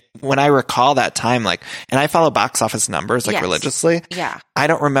when I recall that time, like, and I follow box office numbers like religiously. Yeah. I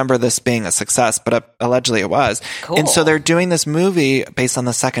don't remember this being a success, but allegedly it was. Cool. And so they're doing this movie based on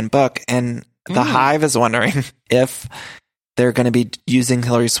the second book, and the Hive is wondering if they're going to be using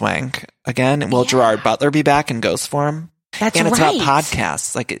Hilary Swank again. Will Gerard Butler be back in ghost form? That's and it's right. about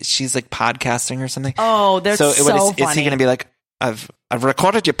podcasts. Like she's like podcasting or something. Oh, that's so funny. Is he going to be like, I've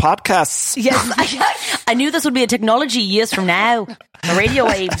recorded your podcasts? Yes, I knew this would be a technology years from now. The radio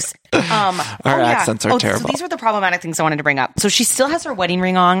waves. Our accents are terrible. So these were the problematic things I wanted to bring up. So she still has her wedding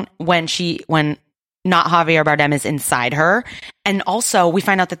ring on when not Javier Bardem is inside her, and also we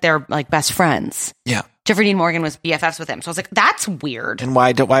find out that they're like best friends. Yeah, Jeffrey Dean Morgan was BFFs with him, so I was like, that's weird. And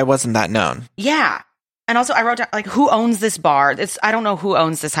why wasn't that known? Yeah. And also, I wrote down, like, who owns this bar? I don't know who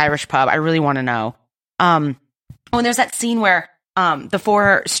owns this Irish pub. I really want to know. And there's that scene where the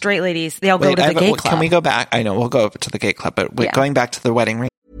 4 straight ladies, they all go to the gay club. Can we go back? I know, we'll go to the gay club, but going back to the wedding ring.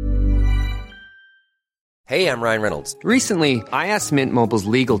 Hey, I'm Ryan Reynolds. Recently, I asked Mint Mobile's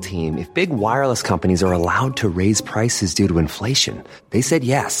legal team if big wireless companies are allowed to raise prices due to inflation. They said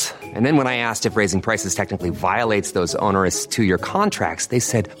yes. And then when I asked if raising prices technically violates those onerous 2-year contracts, they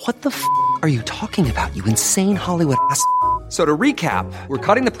said, what the f*** are you talking about, you insane Hollywood ass f- So to recap, we're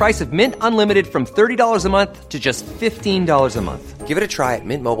cutting the price of Mint Unlimited from $30 a month to just $15 a month. Give it a try at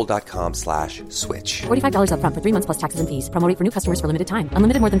mintmobile.com/switch. $45 up front for 3 months plus taxes and fees. Promo rate for new customers for limited time.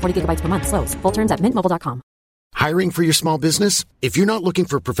 Unlimited more than 40 gigabytes per month. Slows full terms at mintmobile.com. Hiring for your small business? If you're not looking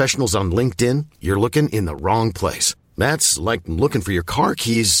for professionals on LinkedIn, you're looking in the wrong place. That's like looking for your car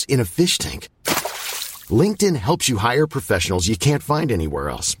keys in a fish tank. LinkedIn helps you hire professionals you can't find anywhere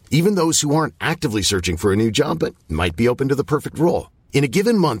else, even those who aren't actively searching for a new job but might be open to the perfect role. In a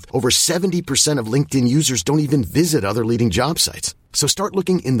given month, over 70% of LinkedIn users don't even visit other leading job sites. So start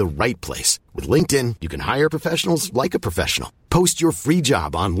looking in the right place. With LinkedIn, you can hire professionals like a professional. Post your free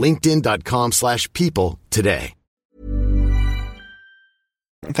job on linkedin.com/people today.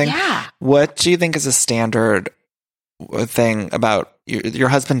 Yeah. What do you think is a standard thing about your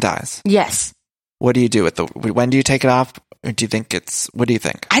husband dies? Yes. What do you do when do you take it off? Or do you think what do you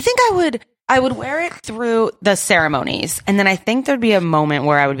think? I think I would wear it through the ceremonies. And then I think there'd be a moment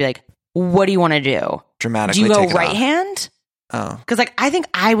where I would be like, what do you want to do? Dramatically do you go take it right off. hand? Oh. Because like, I think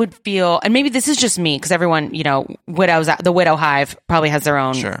I would feel, and maybe this is just me, because everyone, the Widow Hive probably has their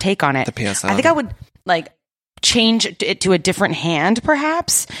own take on it. The PSL. I think I would like change it to a different hand,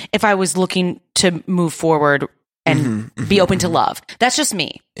 perhaps, if I was looking to move forward and be open to love. That's just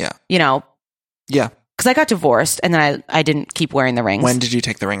me. Yeah. Yeah. Because I got divorced and then I didn't keep wearing the rings. When did you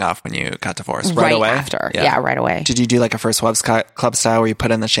take the ring off when you got divorced? Right away? After. Yeah, right away. Did you do like a First Wives Club style where you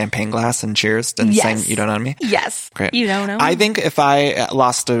put in the champagne glass and cheers and sang You Don't Own Me? Yes. Great. You don't own me. I think if I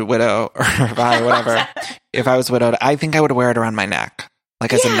lost a widow or if I was widowed, I think I would wear it around my neck,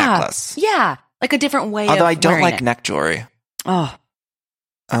 like as a necklace. Yeah. Like a different way Although of I don't like it. neck jewelry. Oh.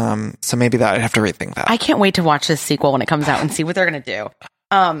 So maybe I'd have to rethink that. I can't wait to watch this sequel when it comes out and see what they're going to do.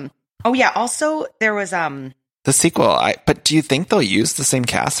 Oh yeah. Also, there was the sequel. But do you think they'll use the same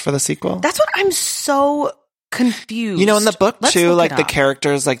cast for the sequel? That's what I'm so confused. In the book Let's too, look like it the up.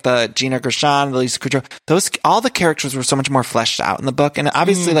 characters, like the Gina Gershon, the Lisa Kudrow, all the characters were so much more fleshed out in the book. And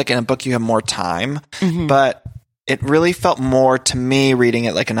obviously, like in a book, you have more time, but it really felt more to me reading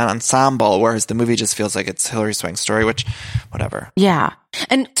it like an ensemble, whereas the movie just feels like it's Hilary Swank's story, which, whatever. Yeah.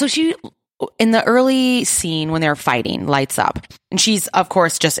 And so in the early scene when they're fighting, lights up, and she's of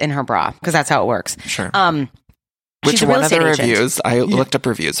course just in her bra because that's how it works. Sure. She's Which a real one of the estate agent. reviews, I looked up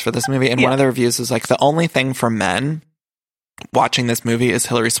reviews for this movie, and one of the reviews was like, the only thing for men watching this movie is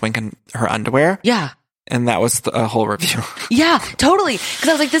Hilary Swank in her underwear. Yeah. And that was a whole review. Yeah, totally. Because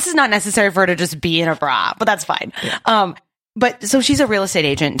I was like, this is not necessary for her to just be in a bra, but that's fine. Yeah. But so she's a real estate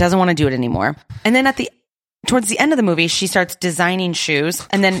agent, doesn't want to do it anymore. And then towards the end of the movie, she starts designing shoes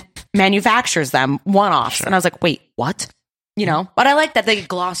and then manufactures them one-offs. Sure. And I was like, wait, what? But I like that they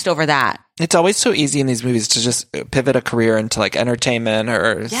glossed over that. It's always so easy in these movies to just pivot a career into like entertainment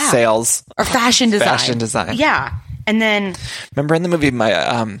or sales or fashion design. Yeah. And then remember in the movie,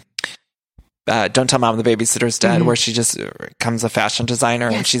 my Don't Tell Mom the Babysitter's Dead, where she just becomes a fashion designer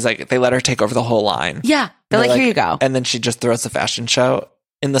and she's like, they let her take over the whole line. Yeah. They're like, here you go. And then she just throws a fashion show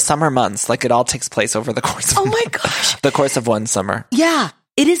in the summer months. Like it all takes place over the course of my gosh. The course of one summer. Yeah.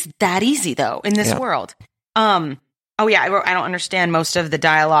 It is that easy though in this world. Oh yeah, I don't understand most of the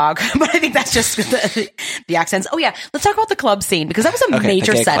dialogue, but I think that's just the accents. Oh yeah, let's talk about the club scene because that was a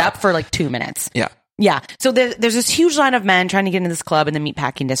major setup for like 2 minutes. Yeah. Yeah. So there's this huge line of men trying to get into this club in the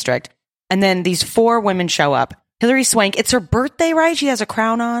meatpacking district. And then these 4 women show up. Hilary Swank, it's her birthday, right? She has a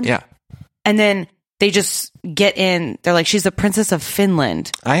crown on. Yeah. And then they just get in. They're like, she's the princess of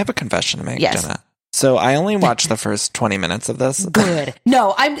Finland. I have a confession to make, yes. Jenna. So I only watched the first 20 minutes of this. Good.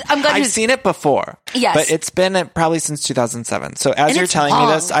 No, I'm glad I've seen it before. Yes. But it's been probably since 2007. So as you're telling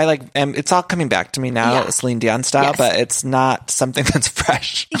me this, I it's all coming back to me now, Celine Dion style, but it's not something that's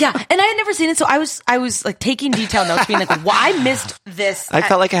fresh. Yeah. And I had never seen it. So I was like taking detailed notes, being like, well, I missed this. I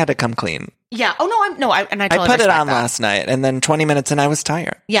felt like I had to come clean. Yeah. Oh, no, I totally put it on that. last night, and then 20 minutes and I was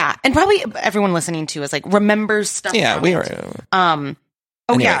tired. Yeah. And probably everyone listening to is like, remembers stuff. Yeah, we were.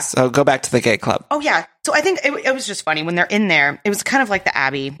 Anyways, yeah. So go back to the gay club. Oh, yeah. So I think it was just funny when they're in there. It was kind of like the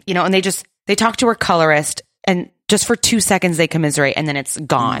Abbey, and they talk to her colorist, and just for 2 seconds they commiserate, and then it's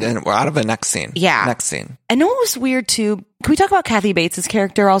gone. And we're out of the next scene. Yeah. Next scene. I know it was weird too. Can we talk about Kathy Bates'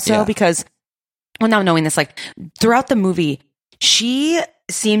 character also? Yeah. Because, well, now knowing this, like throughout the movie, she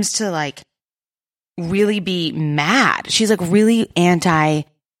seems to like really be mad. She's like really anti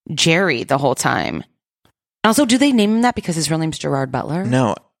Jerry the whole time. Also, do they name him that because his real name's Gerard Butler?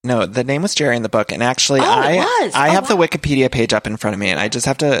 No, the name was Jerry in the book. And actually, I have the Wikipedia page up in front of me, and I just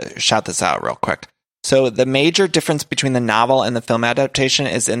have to shout this out real quick. So the major difference between the novel and the film adaptation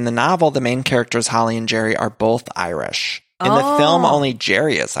is in the novel, the main characters, Holly and Jerry, are both Irish. In the film, only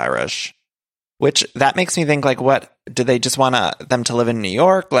Jerry is Irish, which that makes me think, like, what, did they just want them to live in New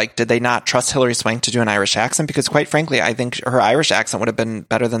York? Like, did they not trust Hilary Swank to do an Irish accent? Because quite frankly, I think her Irish accent would have been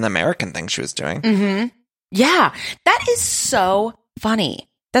better than the American thing she was doing. Mm-hmm. Yeah, that is so funny.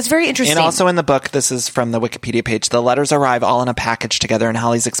 That's very interesting. And also in the book, this is from the Wikipedia page, the letters arrive all in a package together, and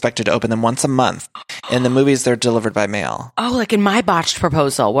Holly's expected to open them once a month. In the movies, they're delivered by mail. Oh, like in my botched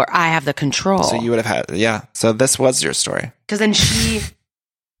proposal, where I have the control. So you would have had, yeah. So this was your story. Because then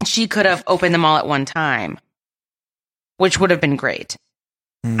she could have opened them all at one time, which would have been great.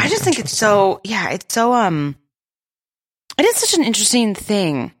 I just think it's so, it is such an interesting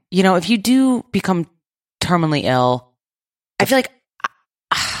thing. If you do become terminally ill, I feel like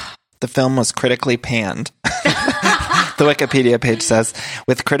the film was critically panned. The Wikipedia page says,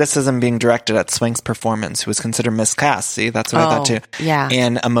 with criticism being directed at Swank's performance, who was considered miscast. See, that's what I thought too. Yeah.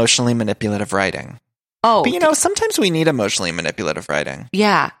 And emotionally manipulative writing. Oh. But sometimes we need emotionally manipulative writing.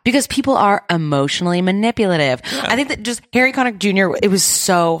 Yeah, because people are emotionally manipulative. Yeah. I think that just Harry Connick Jr., it was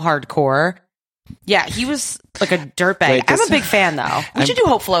so hardcore. Yeah, he was like a dirtbag. I'm a big fan, though. We should do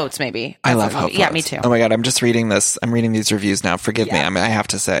Hope Floats, maybe. I love Hope Floats. Yeah, me too. Oh my God, I'm just reading this. I'm reading these reviews now. Forgive me. I have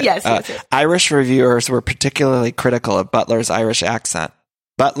to say. Yes. Irish reviewers were particularly critical of Butler's Irish accent.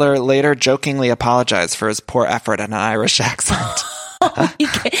 Butler later jokingly apologized for his poor effort at an Irish accent.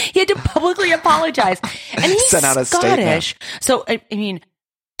 He had to publicly apologize. And he's sent out a Scottish. Statement. So, I mean,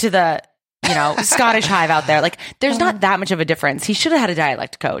 to the... Scottish hive out there. Like, there's not that much of a difference. He should have had a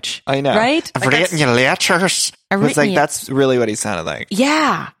dialect coach. I know. Right? I've written your letters. It's like, that's really what he sounded like.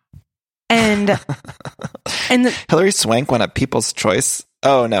 Yeah. And Hilary Swank won a People's Choice.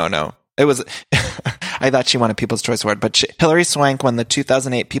 Oh, no. It was, I thought she won a People's Choice Award, but Hilary Swank won the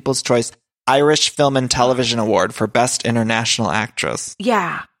 2008 People's Choice Irish Film and Television Award for Best International Actress.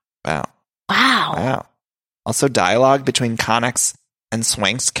 Yeah. Wow. Also, dialogue between Connick's and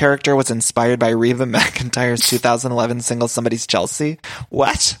Swank's character was inspired by Reba McEntire's 2011 single Somebody's Chelsea.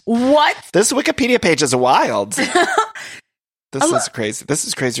 What? This Wikipedia page is wild. This is crazy. This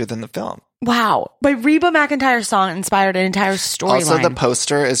is crazier than the film. Wow. But Reba McEntire's song inspired an entire storyline. Also, the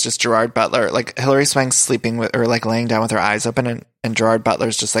poster is just Gerard Butler. Like, Hilary Swank's sleeping with, or like laying down with her eyes open, and Gerard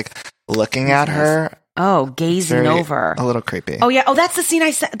Butler's just like looking at her. Oh, gazing over. A little creepy. Oh, yeah. Oh, that's the scene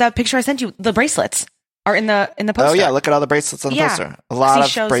the picture I sent you. The bracelets are in the poster. Oh, yeah. Look at all the bracelets on the poster. A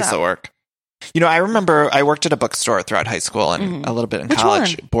lot of bracelet work. I remember I worked at a bookstore throughout high school and a little bit in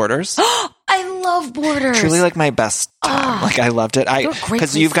college. One? Borders. I love Borders. Truly like my best time. Like I loved it.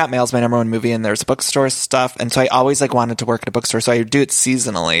 Because You've Got Mail's my number one movie and there's bookstore stuff. And so I always like wanted to work at a bookstore. So I would do it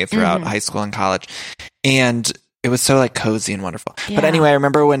seasonally throughout high school and college. And it was so like cozy and wonderful. Yeah. But anyway, I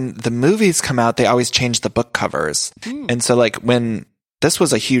remember when the movies come out, they always change the book covers. And so like when this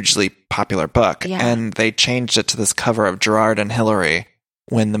was a hugely popular book and they changed it to this cover of Gerard and Hilary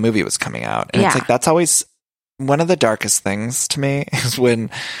when the movie was coming out. And it's like, that's always one of the darkest things to me is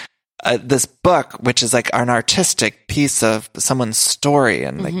when this book, which is like an artistic piece of someone's story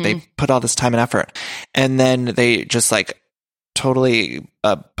and like they put all this time and effort and then they just like totally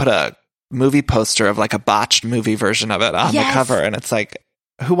put a movie poster of like a botched movie version of it on the cover. And it's like,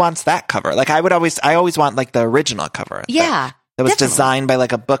 who wants that cover? Like I always want like the original cover. Yeah. That was designed by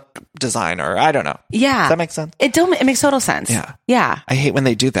like a book designer. I don't know. Yeah. Does that make sense? It makes total sense. Yeah. Yeah. I hate when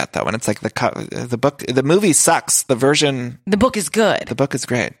they do that though. When it's like the movie sucks. The book is good. The book is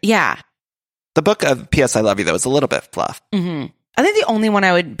great. Yeah. The book of P.S. I Love You though is a little bit fluff. Mm-hmm. I think the only one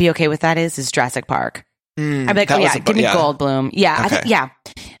I would be okay with that is Jurassic Park. I'd be like, give me Goldblum. Yeah. Okay.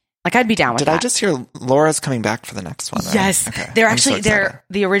 Like, I'd be down with Did that. I just hear Laura's coming back for the next one? Right? Yes. Okay. They're I'm actually, so excited. they're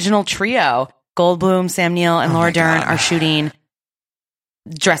the original trio. Goldblum, Sam Neill, and Laura Dern are shooting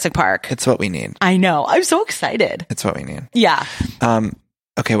Jurassic Park. It's what we need. I know. I'm so excited. It's what we need. Yeah.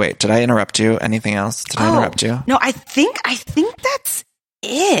 Okay, wait. Did I interrupt you? Anything else? Did I interrupt you? No, I think that's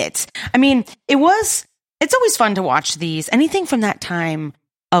it. I mean, it's always fun to watch these, anything from that time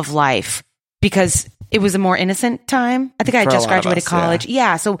of life, because it was a more innocent time. I think I had just graduated college.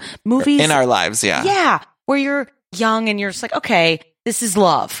 Yeah. So movies in our lives. Yeah. Yeah. Where you're young and you're just like, okay, this is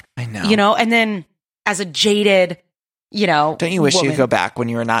love. I know. You know, and then as a jaded, don't you wish you could go back when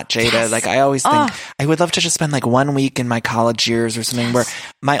you were not jaded? Yes. Like, I always think I would love to just spend like 1 week in my college years or something where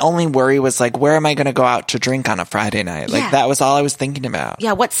my only worry was like, where am I going to go out to drink on a Friday night? Like, that was all I was thinking about.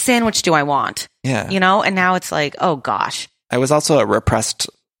 Yeah. What sandwich do I want? Yeah. And now it's like, oh gosh. I was also a repressed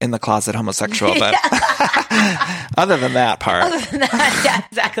in the closet homosexual, but other than that part. Other than that, yeah,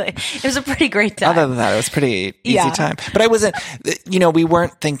 exactly. It was a pretty great time. Other than that, it was pretty easy time. But I wasn't, we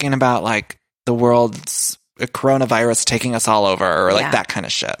weren't thinking about like the world's coronavirus taking us all over or like that kind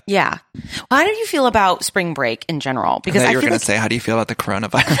of shit. Yeah. Well, how do you feel about spring break in general? Because you were going to say, how do you feel about the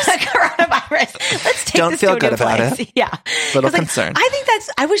coronavirus? Coronavirus. Let's take Don't this feel to good a about place. it. Yeah. Little concerned. I think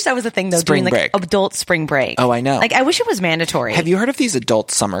I wish that was a thing though. Spring doing like break. adult spring break. Oh, I know. Like, I wish it was mandatory. Have you heard of these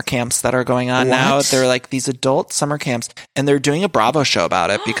adult summer camps that are going on now? They're like these adult summer camps, and they're doing a Bravo show about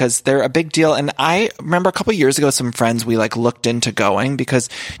it because they're a big deal. And I remember a couple of years ago, some friends, we like looked into going because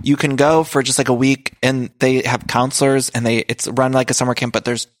you can go for just like a week and they have counselors and it's run like a summer camp, but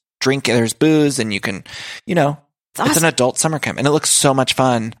there's booze and you can, it's an adult summer camp and it looks so much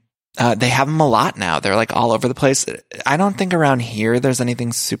fun. They have them a lot now. They're like all over the place. I don't think around here there's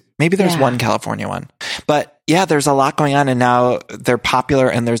anything maybe there's one California one, but yeah, there's a lot going on and now they're popular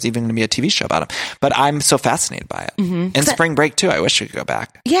and there's even going to be a TV show about them, but I'm so fascinated by it. Mm-hmm. And spring break too. I wish we could go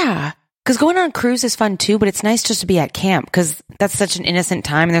back. Yeah. Because going on a cruise is fun too, but it's nice just to be at camp because that's such an innocent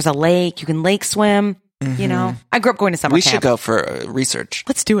time and there's a lake. You can lake swim. Mm-hmm. I grew up going to summer camp. We should go for research.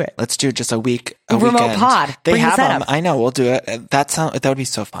 Let's do it. Let's do just a week. Remote weekend. pod. They Bring have the them. setup. I know. We'll do it. That would be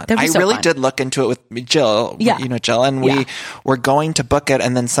so fun. I really did look into it with Jill. Yeah. Jill, and we were going to book it,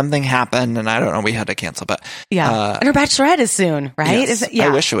 and then something happened, and I don't know. We had to cancel, but and her bachelorette is soon, right? Yes. I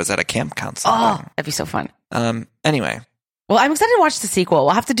wish it was at a camp counseling. Oh, that'd be so fun. Anyway. Well, I'm excited to watch the sequel.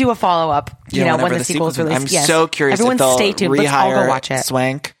 We'll have to do a follow-up, when the sequel's released. I'm so curious Everyone if they'll stay tuned. Let's all go rehire watch it.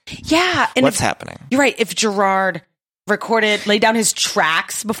 Swank. Yeah. And what's happening? You're right. If Gerard laid down his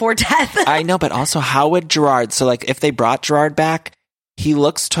tracks before death. I know, but also how would Gerard, so like if they brought Gerard back, he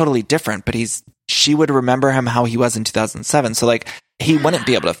looks totally different, but she would remember him how he was in 2007. So like he wouldn't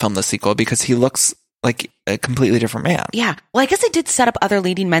be able to film the sequel because he looks like a completely different man. Yeah. Well, I guess they did set up other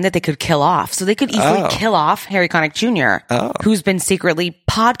leading men that they could kill off. So they could easily kill off Harry Connick Jr., who's been secretly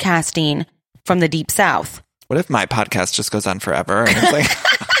podcasting from the Deep South. What if my podcast just goes on forever? And it's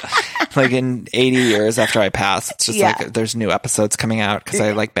like, like in 80 years after I pass, it's just like there's new episodes coming out because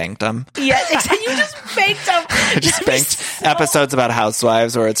I like banked them. Yeah, you just banked them. I just banked episodes about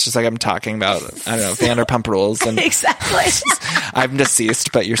housewives where it's just like I'm talking about, I don't know, Vanderpump Rules. And exactly. I'm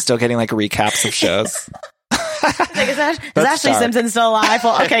deceased, but you're still getting like recaps of shows. Like, is Ashley Simpson still alive?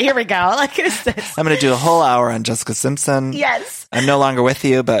 Well, okay, here we go. Like, who's this? I'm going to do a whole hour on Jessica Simpson. Yes. I'm no longer with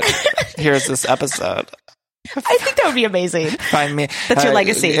you, but here's this episode. I think that would be amazing. Find me. That's your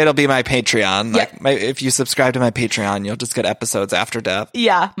legacy. It'll be my Patreon. Like if you subscribe to my Patreon, you'll just get episodes after death.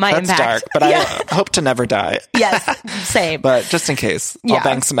 Yeah, That's impact. dark, but I hope to never die. Yes, same. But just in case, I'll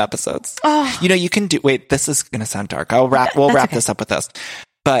bank some episodes. Oh. You can do. Wait, this is going to sound dark. We'll wrap this up with this.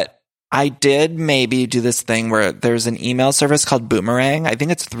 But I did maybe do this thing where there's an email service called Boomerang. I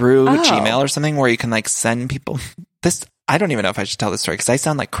think it's through Gmail or something where you can like send people this. I don't even know if I should tell this story because I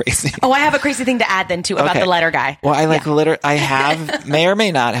sound like crazy. Oh, I have a crazy thing to add then too about the letter guy. Well, I I have, may or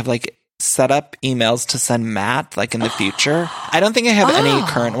may not have like set up emails to send Matt like in the future. I don't think I have any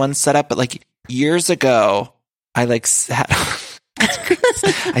current ones set up, but like years ago, I like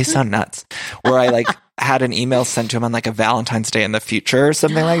I sound nuts where I like had an email sent to him on like a Valentine's Day in the future or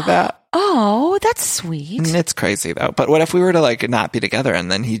something like that. Oh, that's sweet. It's crazy though. But what if we were to like not be together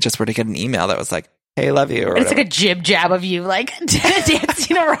and then he just were to get an email that was like, hey, love you. Or it's like a jib jab of you, like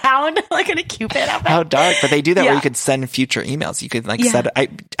dancing around like in a Cupid outfit. How dark. But they do that where you could send future emails. You could like set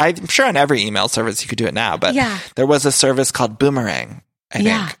it. I'm sure on every email service you could do it now, but there was a service called Boomerang.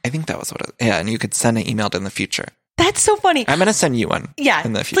 I think that was what it, and you could send an email in the future. That's so funny. I'm going to send you one. Yeah.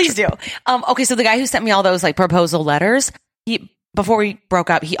 In the future. Please do. Okay. So the guy who sent me all those like proposal letters, before we broke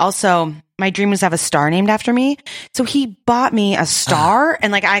up, he also, my dream was to have a star named after me. So he bought me a star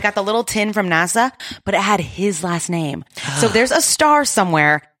and like I got the little tin from NASA, but it had his last name. So there's a star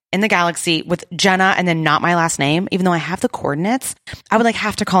somewhere in the galaxy with Jenna and then not my last name, even though I have the coordinates, I would like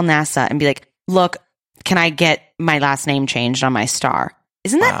have to call NASA and be like, look, can I get my last name changed on my star?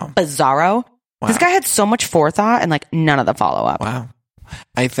 Isn't that bizarro? Wow. This guy had so much forethought and like none of the follow up. Wow.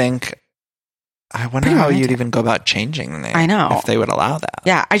 I wonder how you'd even go about changing the name. I know. If they would allow that.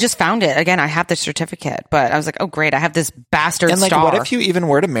 Yeah, I just found it. Again, I have the certificate, but I was like, oh, great. I have this bastard and like, star. what if you even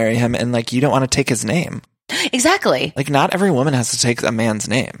were to marry him and like you don't want to take his name? Exactly. Like, not every woman has to take a man's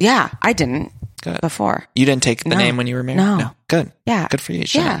name. Yeah, I didn't Good. before. You didn't take the name when you were married? No. Good. Yeah. Good for you.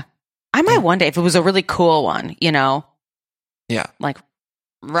 Yeah. I might one day if it was a really cool one, you know? Yeah. Like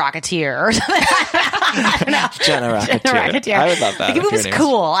Rocketeer or something. Jenna Rocketeer. I would love that. Like if it was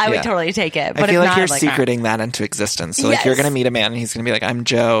cool, I would totally take it. But I feel if like not, you're like, secreting that into existence. So like you're going to meet a man and he's going to be like, I'm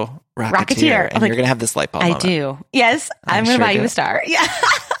Joe Rocketeer. And like, you're going to have this light bulb moment. I do. Yes. I'm going to buy you a star. Yeah.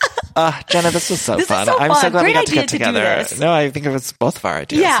 Jenna, this was so fun. So I'm so glad we got to idea get together. No, I think it was both of our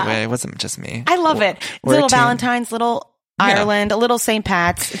ideas. Yeah. It wasn't just me. I love it. Little Valentine's, little Ireland, a little St.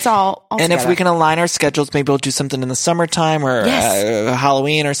 Pat's. It's all and together. if we can align our schedules, maybe we'll do something in the summertime or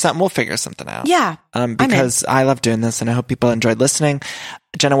Halloween or something. We'll figure something out. Yeah. Because I love doing this and I hope people enjoyed listening.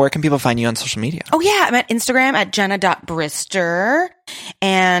 Jenna, where can people find you on social media? Oh, yeah. I'm at Instagram at jenna.brister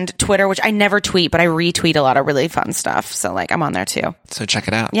and Twitter, which I never tweet, but I retweet a lot of really fun stuff. So, like, I'm on there too. So check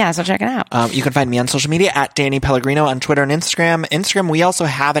it out. Yeah, so check it out. You can find me on social media at Danny Pellegrino on Twitter and Instagram. We also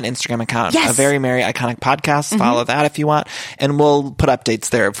have an Instagram account, A Very Merry Iconic Podcast. Follow that if you want. And we'll put updates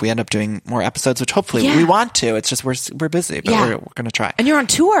there if we end up doing more episodes, which hopefully we want to. It's just we're busy, but we're going to try. And you're on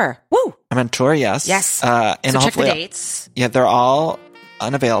tour. Woo! I'm on tour, yes. Yes. And so hopefully, check the dates. Yeah, they're all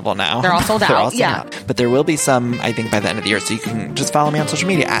unavailable now. They're all sold out. But there will be some, I think, by the end of the year. So you can just follow me on social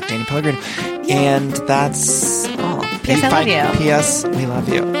media at Danny Pellegrino. Yeah. And that's all. P.S. I love you. P.S. We love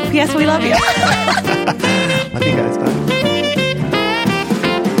you. P.S. We love you. Love you guys. Bye.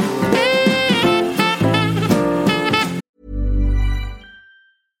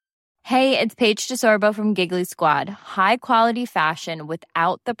 Hey, it's Paige DeSorbo from Giggly Squad. High quality fashion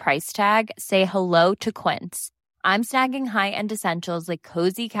without the price tag. Say hello to Quince. I'm snagging high-end essentials like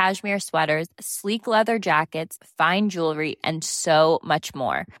cozy cashmere sweaters, sleek leather jackets, fine jewelry, and so much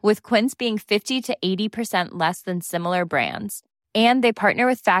more. With Quince being 50 to 80% less than similar brands. And they partner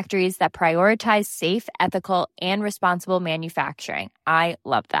with factories that prioritize safe, ethical, and responsible manufacturing. I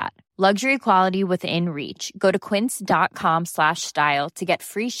love that. Luxury quality within reach. Go to quince.com/style to get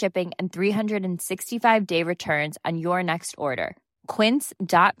free shipping and 365-day returns on your next order.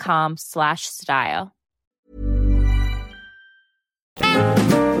 Quince.com/style.